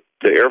where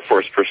the Air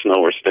Force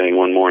personnel were staying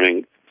one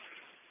morning.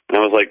 And I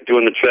was like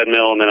doing the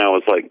treadmill, and then I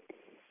was like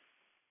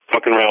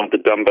fucking around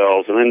with the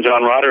dumbbells. And then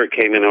John Roderick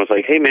came in and I was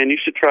like, "Hey man, you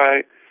should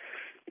try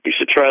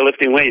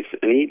lifting weights."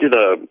 And he did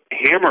a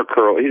hammer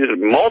curl. He did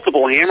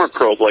multiple hammer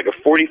curls, like a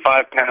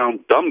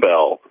 45-pound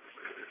dumbbell,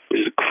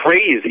 which is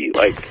crazy.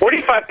 Like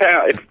 45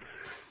 pounds.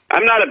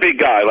 I'm not a big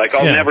guy. Like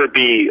I'll never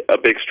be a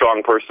big,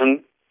 strong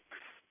person.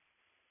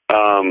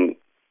 And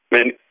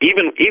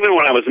even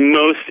when I was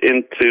most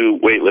into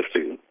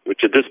weightlifting,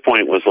 which at this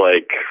point was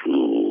like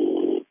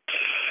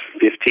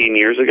 15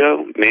 years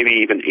ago, maybe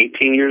even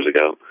 18 years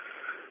ago,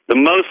 the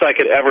most I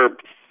could ever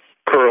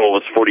curl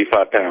was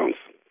 45 pounds.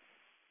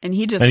 And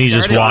he just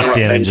walked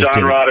in. And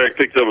John Roderick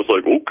picked up and was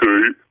like,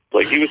 "Okay."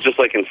 Like, he was just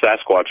like in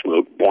Sasquatch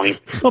mode. Boing.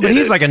 Well, but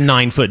he's like a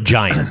 9-foot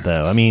giant,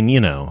 though. I mean,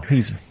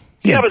 he's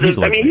yeah, but he's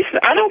I mean,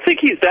 I don't think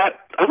he's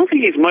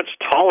much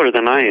taller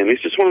than I am.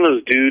 He's just one of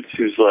those dudes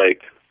who's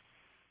like,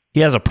 he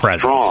has a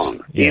presence.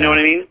 Strong. Yeah. You know what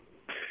I mean?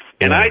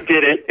 And I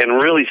did it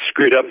and really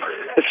screwed up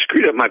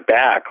my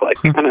back, like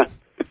kind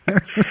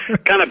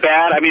of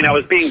bad. I mean, I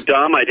was being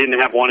dumb. I didn't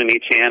have one in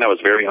each hand. I was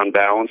very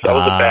unbalanced. I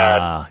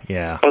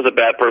was a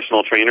bad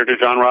personal trainer to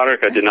John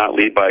Roderick. I did not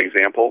lead by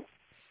example.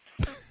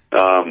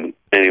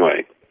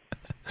 Anyway.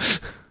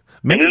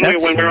 And then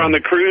when we were on the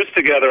cruise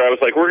together, I was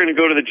like, we're going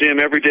to go to the gym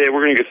every day.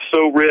 We're going to get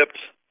so ripped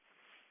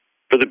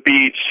for the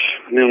beach.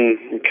 And then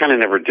we kind of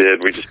never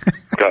did. We just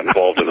got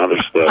involved in other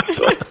stuff.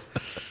 So.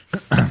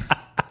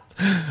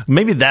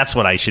 Maybe that's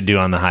what I should do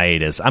on the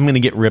hiatus. I'm going to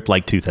get ripped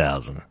like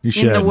 2000. You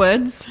should. In the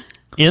woods?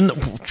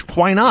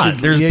 Why not?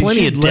 There's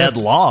plenty of dead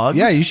logs.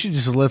 Yeah, you should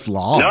just lift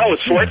logs. No,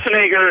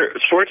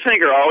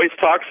 Schwarzenegger always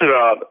talks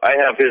about, I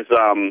have his,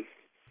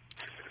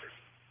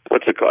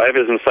 what's it called? I have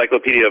his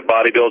Encyclopedia of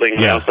Bodybuilding,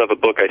 and I also have a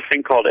book, I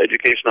think, called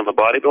Education of a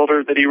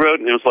Bodybuilder that he wrote,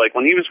 and it was like,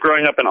 when he was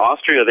growing up in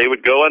Austria, they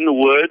would go in the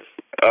woods,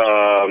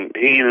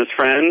 he and his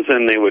friends,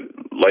 and they would,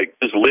 like,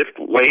 just lift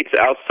weights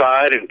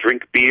outside and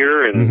drink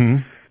beer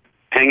and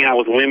hang out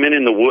with women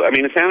in the woods. I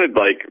mean, it sounded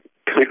like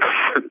kind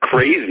of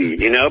crazy,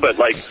 but,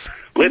 like,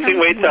 lifting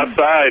weights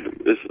outside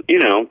is,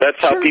 that's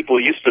how people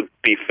used to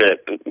be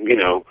fit,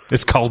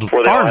 It's called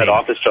before farming. they all had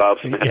office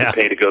jobs and had to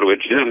pay to go to a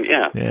gym.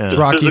 Yeah. Just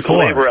Rocky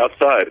physical IV. labor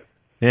outside.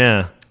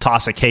 Yeah.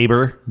 Toss a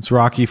caber. It's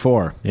Rocky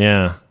IV.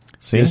 Yeah.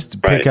 See?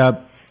 Just pick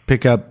up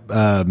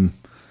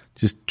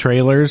just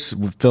trailers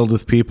filled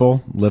with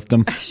people, lift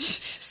them.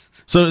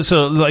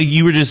 So like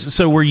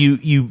were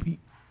you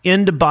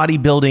into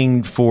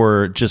bodybuilding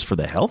for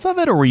the health of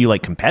it, or were you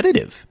like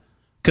competitive?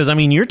 Because I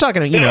mean, you're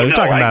talking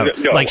about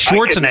like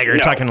Schwarzenegger. You're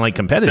talking like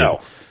competitive.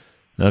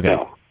 No. Okay.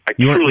 No. I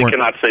truly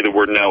cannot say the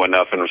word no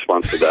enough in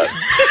response to that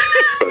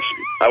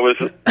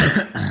question.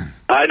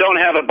 I don't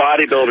have a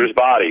bodybuilder's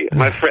body.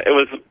 It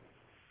was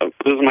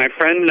my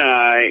friend and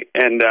I,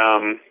 and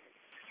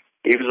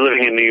he was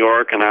living in New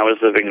York, and I was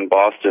living in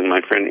Boston. My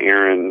friend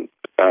Aaron,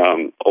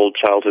 old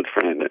childhood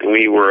friend, and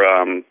we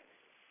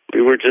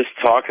were just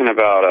talking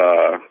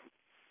about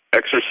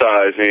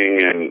exercising,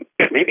 and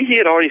maybe he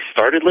had already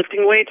started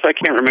lifting weights. I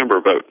can't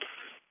remember, but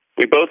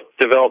we both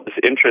developed this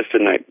interest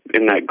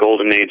in that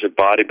golden age of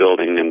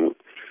bodybuilding,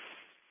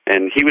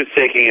 and he was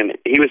taking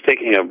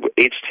a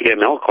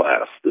HTML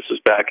class. This was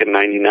back in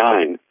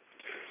 '99.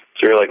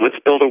 So we were like, let's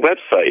build a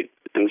website.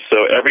 And so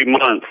every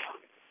month,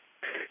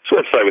 this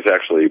website was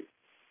actually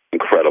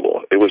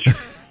incredible. It was.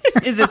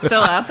 Is it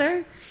still out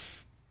there?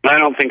 I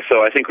don't think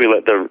so. I think we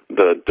let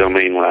the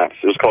domain lapse.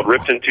 It was called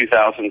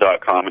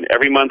rippedin2000.com, and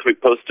every month we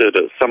posted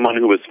someone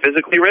who was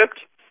physically ripped,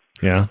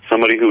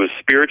 somebody who was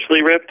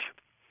spiritually ripped,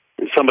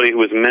 and somebody who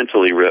was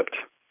mentally ripped.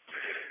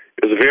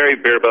 It was a very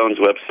bare-bones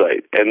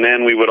website. And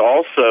then we would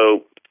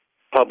also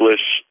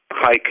publish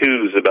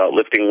haikus about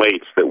lifting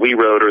weights that we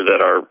wrote or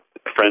that our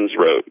friends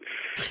wrote.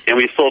 And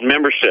we sold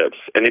memberships.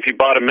 And if you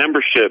bought a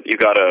membership, you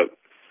got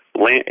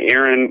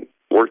Aaron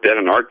worked at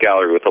an art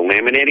gallery with a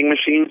laminating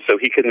machine, so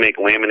he could make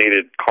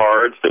laminated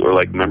cards that were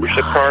like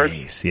membership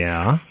cards.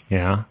 Yeah.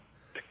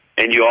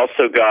 And you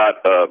also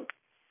got a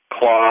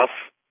cloth.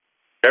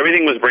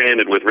 Everything was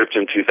branded with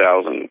Ripton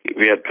 2000.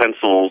 We had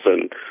pencils,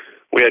 and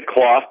we had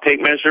cloth tape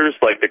measures,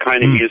 like the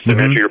kind that you use to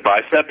measure your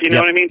bicep, you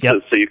know what I mean?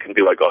 Yep. So you can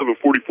be like, I have a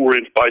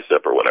 44-inch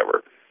bicep or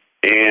whatever.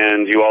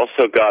 And you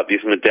also got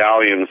these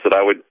medallions that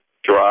I would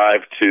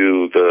drive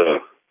to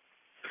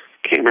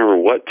can't remember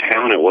what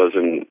town it was,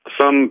 in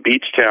some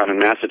beach town in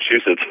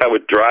Massachusetts. I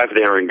would drive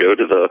there and go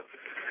to the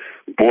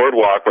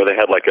boardwalk where they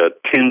had like a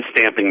tin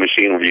stamping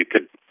machine where you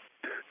could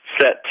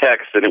set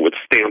text and it would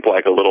stamp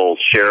like a little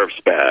sheriff's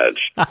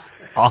badge.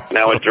 Awesome.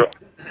 And I would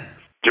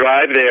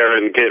drive there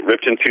and get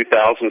Ripton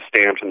 2000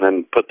 stamped and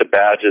then put the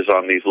badges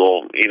on these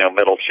little,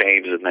 metal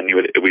chains, and then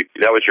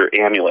that was your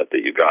amulet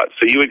that you got.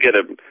 So you would get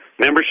a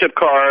membership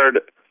card,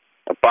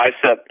 a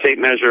bicep tape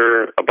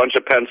measure, a bunch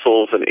of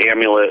pencils, an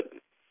amulet.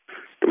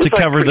 To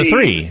cover the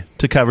three,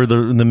 to cover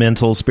the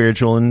mental,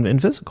 spiritual,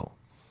 and physical.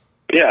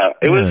 Yeah,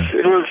 it was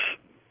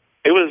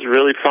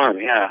really fun.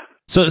 Yeah.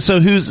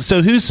 So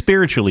who's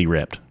spiritually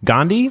ripped?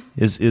 Gandhi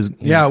is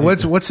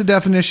What's the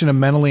definition of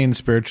mentally and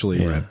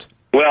spiritually ripped?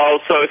 Well,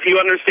 so if you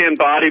understand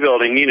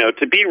bodybuilding,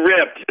 to be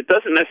ripped, it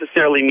doesn't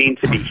necessarily mean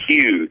to be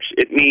huge.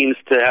 It means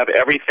to have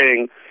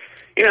everything.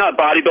 You know how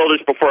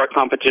bodybuilders before a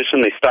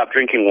competition, they stop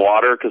drinking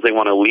water because they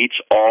want to leach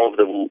all of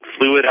the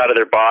fluid out of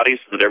their bodies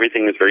so that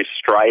everything is very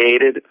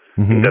striated.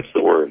 I think that's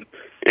the word.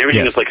 And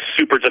everything is like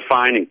super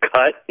defined and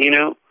cut,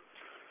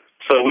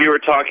 So we were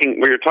talking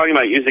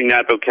about using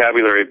that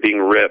vocabulary of being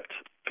ripped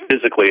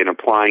physically and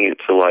applying it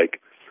to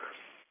like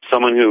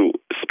someone who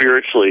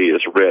spiritually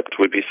is ripped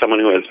would be someone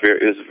who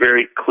is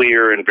very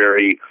clear and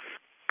very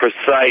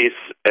precise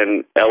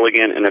and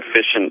elegant and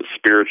efficient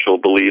spiritual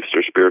beliefs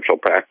or spiritual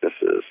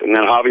practices. And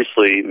then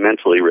obviously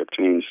mentally ripped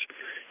means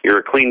you're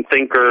a clean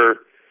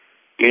thinker,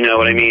 you know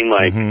what I mean?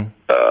 Like,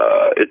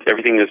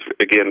 everything is,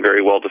 again,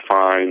 very well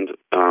defined.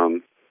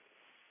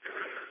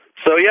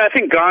 So, yeah, I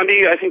think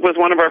Gandhi, was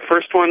one of our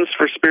first ones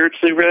for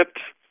Spiritually Ripped.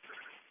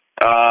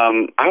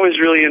 I was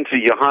really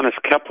into Johannes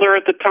Kepler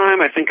at the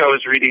time. I think I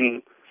was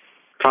reading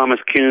Thomas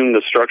Kuhn,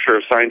 The Structure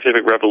of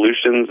Scientific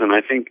Revolutions, and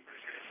I think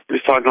he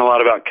was talking a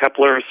lot about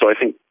Kepler, so I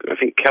think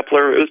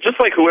Kepler, it was just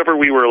like whoever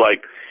we were,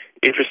 like,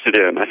 interested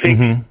in. I think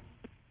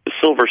the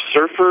Silver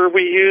Surfer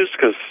we used,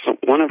 because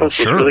one of us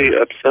was really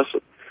obsessed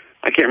with,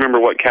 I can't remember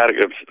what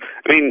category.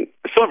 I mean,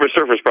 Silver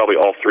Surfer is probably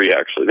all three,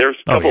 actually. There's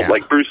a couple,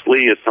 like Bruce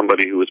Lee is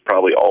somebody who was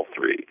probably all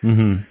three. So,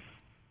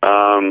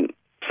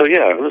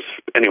 yeah, it was,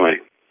 anyway.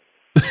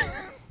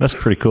 That's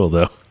pretty cool,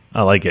 though.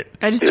 I like it.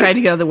 I just tried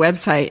to go to the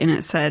website, and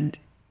it said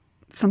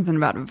something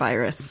about a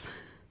virus.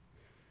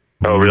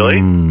 Oh, really?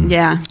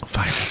 Yeah.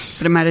 Virus.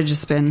 But it might have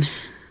just been...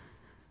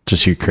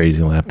 Just your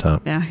crazy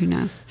laptop. Yeah, who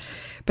knows?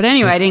 But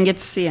anyway, I didn't get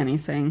to see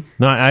anything.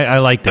 No, I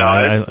like that.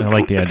 I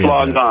like the idea. It's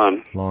long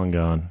gone. Long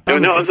gone. No,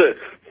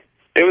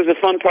 it was a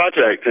fun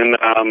project, and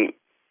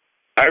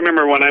I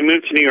remember when I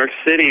moved to New York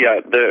City,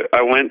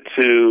 I went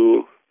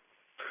to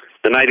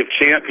the Night of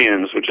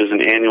Champions, which is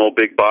an annual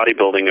big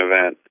bodybuilding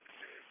event.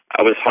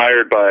 I was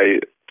hired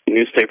by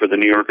newspaper, the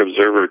New York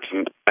Observer.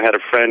 I had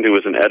a friend who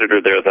was an editor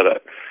there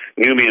that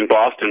knew me in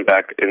Boston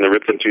back in the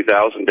Ripton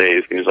 2000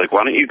 days. And he was like,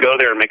 "Why don't you go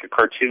there and make a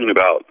cartoon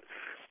about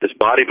this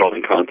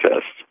bodybuilding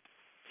contest?"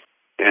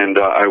 And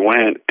I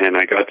went, and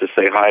I got to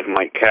say hi to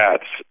Mike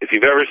Katz. If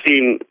you've ever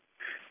seen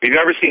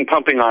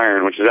Pumping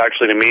Iron, which is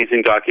actually an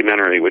amazing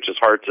documentary, which is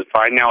hard to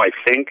find now, I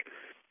think,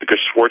 because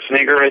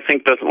Schwarzenegger, I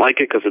think, doesn't like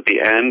it, because at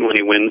the end, when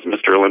he wins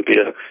Mr.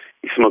 Olympia,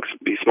 he smokes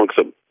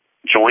a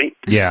joint.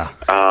 Yeah.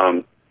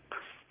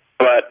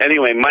 But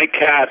anyway, Mike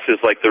Katz is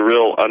like the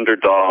real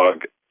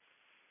underdog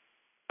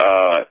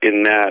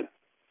in that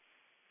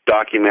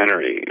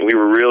documentary. We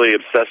were really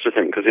obsessed with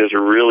him because he has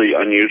a really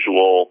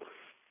unusual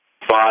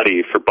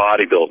body for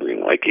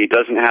bodybuilding. Like, he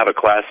doesn't have a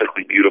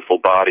classically beautiful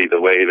body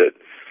the way that,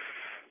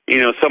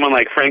 someone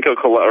like Frank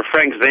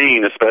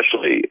Zane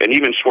especially, and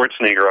even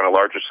Schwarzenegger on a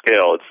larger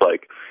scale. It's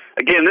like,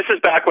 again, this is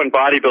back when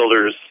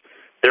bodybuilders,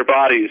 their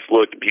bodies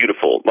looked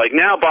beautiful. Like,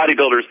 now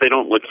bodybuilders, they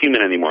don't look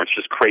human anymore. It's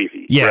just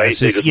crazy, right?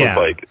 They just look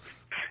like,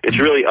 it's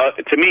really,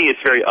 to me,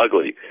 it's very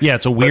ugly. Yeah,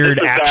 it's a weird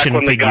action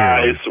back when figure. The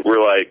guys were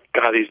like,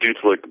 God, these dudes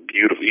look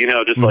beautiful.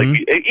 Just like,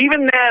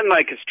 even then,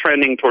 like, it's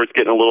trending towards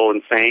getting a little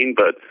insane,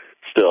 but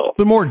still.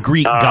 But more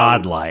Greek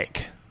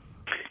god-like.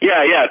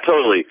 Yeah,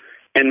 totally.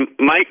 And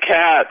Mike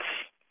Katz,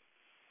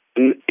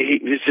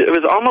 it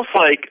was almost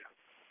like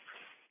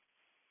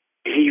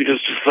he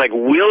was just like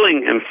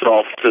willing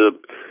himself to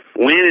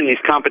win in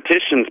these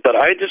competitions, but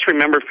I just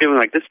remember feeling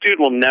like this dude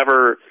will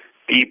never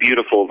be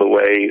beautiful the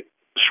way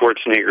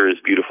Schwarzenegger is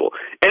beautiful.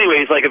 Anyway,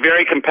 he's like a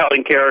very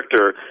compelling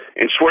character,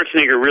 and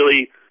Schwarzenegger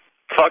really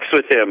fucks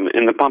with him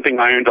in the Pumping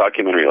Iron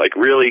documentary, like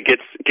really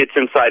gets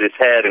inside his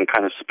head and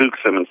kind of spooks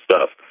him and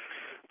stuff.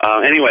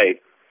 Anyway,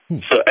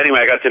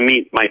 I got to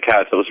meet Mike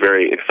Katz. It was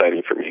very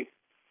exciting for me.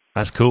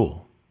 That's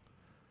cool.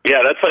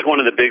 Yeah, that's like one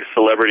of the big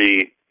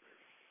celebrity...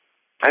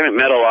 I haven't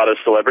met a lot of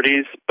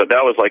celebrities, but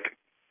that was like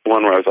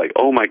one where I was like,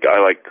 oh my God,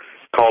 I like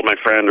called my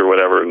friend or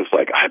whatever and was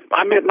like,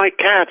 I met Mike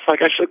Katz.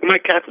 Like, I shook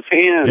Mike Katz's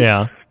hand.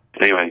 Yeah.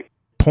 Anyway.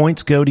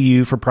 Points go to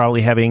you for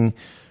probably having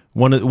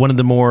one of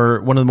the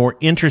more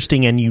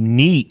interesting and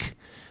unique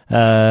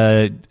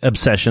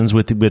obsessions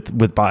with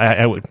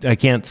I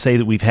can't say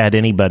that we've had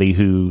anybody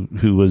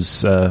who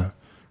was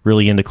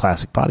really into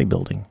classic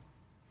bodybuilding,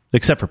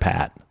 except for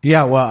Pat.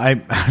 Yeah, well, I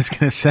was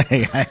going to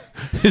say,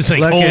 it's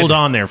like, hold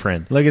on there,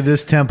 friend. Look at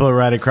this tempo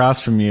right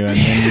across from you, and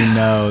then you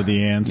know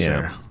the answer.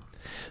 Yeah.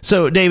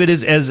 So, David,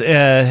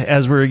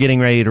 as we're getting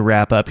ready to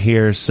wrap up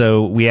here,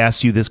 so we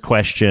asked you this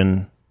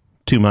question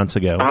 2 months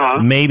ago.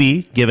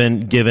 Maybe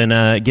given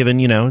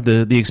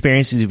the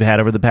experiences you've had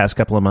over the past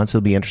couple of months,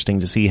 it'll be interesting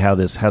to see how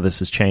this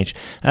has changed.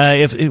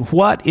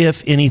 What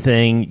if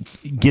anything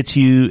gets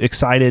you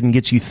excited and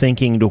gets you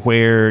thinking to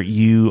where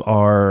you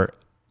are,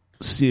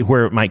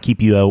 where it might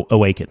keep you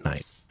awake at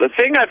night? The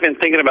thing I've been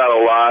thinking about a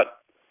lot,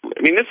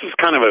 I mean, this is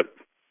kind of a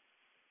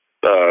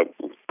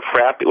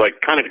crappy,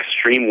 like kind of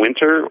extreme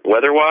winter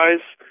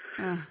weather-wise.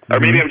 Or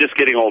maybe I'm just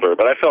getting older,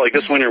 but I felt like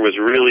this winter was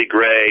really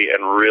gray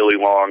and really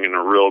long and a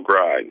real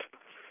grind.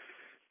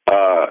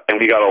 And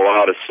we got a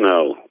lot of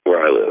snow where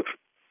I live.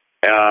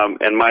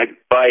 And my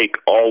bike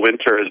all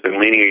winter has been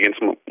leaning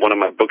against one of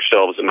my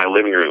bookshelves in my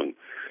living room.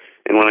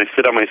 And when I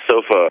sit on my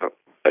sofa,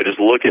 I just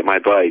look at my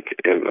bike,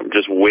 and I'm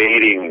just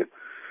waiting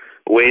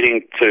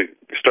to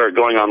start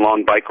going on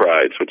long bike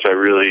rides, which I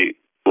really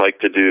like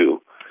to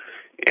do.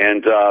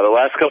 And the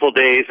last couple of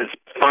days, it's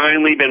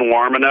finally been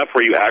warm enough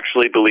where you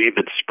actually believe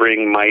that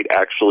spring might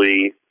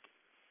actually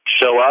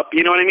show up.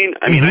 You know what I mean?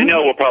 I mean, I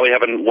know we'll probably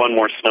have one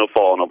more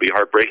snowfall, and it'll be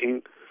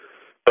heartbreaking.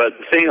 But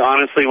the thing,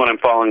 honestly, when I'm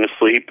falling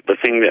asleep, the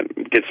thing that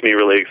gets me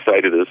really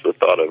excited is the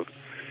thought of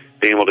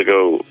being able to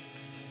go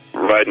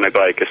ride my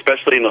bike,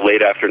 especially in the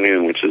late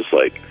afternoon, which is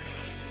like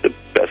the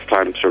best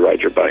time to ride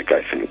your bike,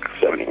 I think.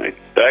 So anyway,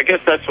 I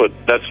guess that's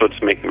what's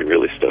making me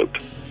really stoked.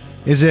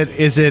 Is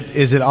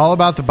it all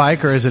about the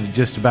bike, or is it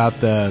just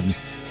about the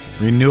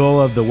renewal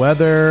of the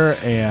weather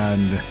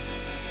and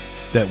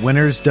that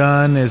winter's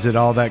done? Is it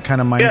all that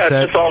kind of mindset?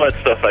 Yeah, it's just all that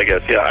stuff, I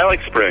guess. Yeah, I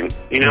like spring.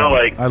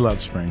 I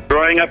love spring.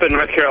 Growing up in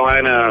North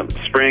Carolina,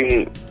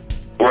 spring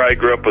where I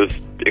grew up was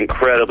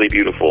incredibly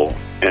beautiful,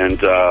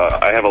 and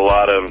I have a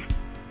lot of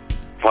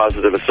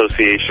positive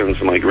associations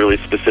and like really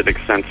specific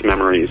sense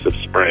memories of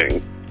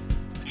spring.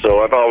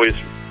 So I've always,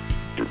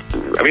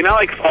 I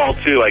like fall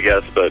too, I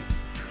guess, but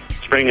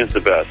spring is the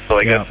best. So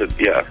I guess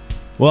yeah.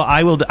 Well,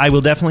 I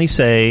will definitely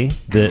say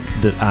that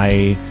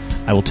I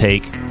will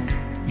take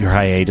your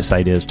hiatus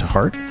ideas to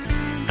heart.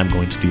 I'm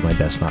going to do my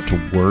best not to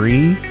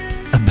worry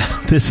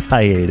about this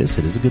hiatus.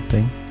 It is a good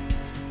thing.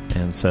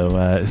 And so,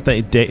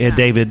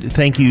 David,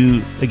 thank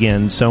you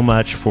again so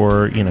much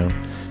for,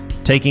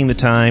 taking the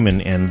time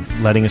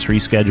and letting us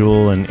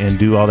reschedule and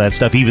do all that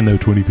stuff, even though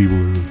 20 people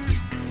are listening.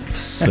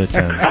 But,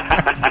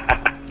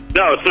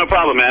 no, it's no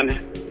problem,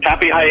 man.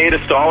 Happy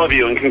hiatus to all of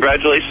you, and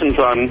congratulations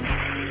on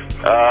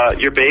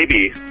your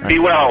baby. Be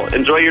well.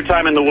 Enjoy your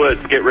time in the woods.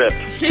 Get ripped.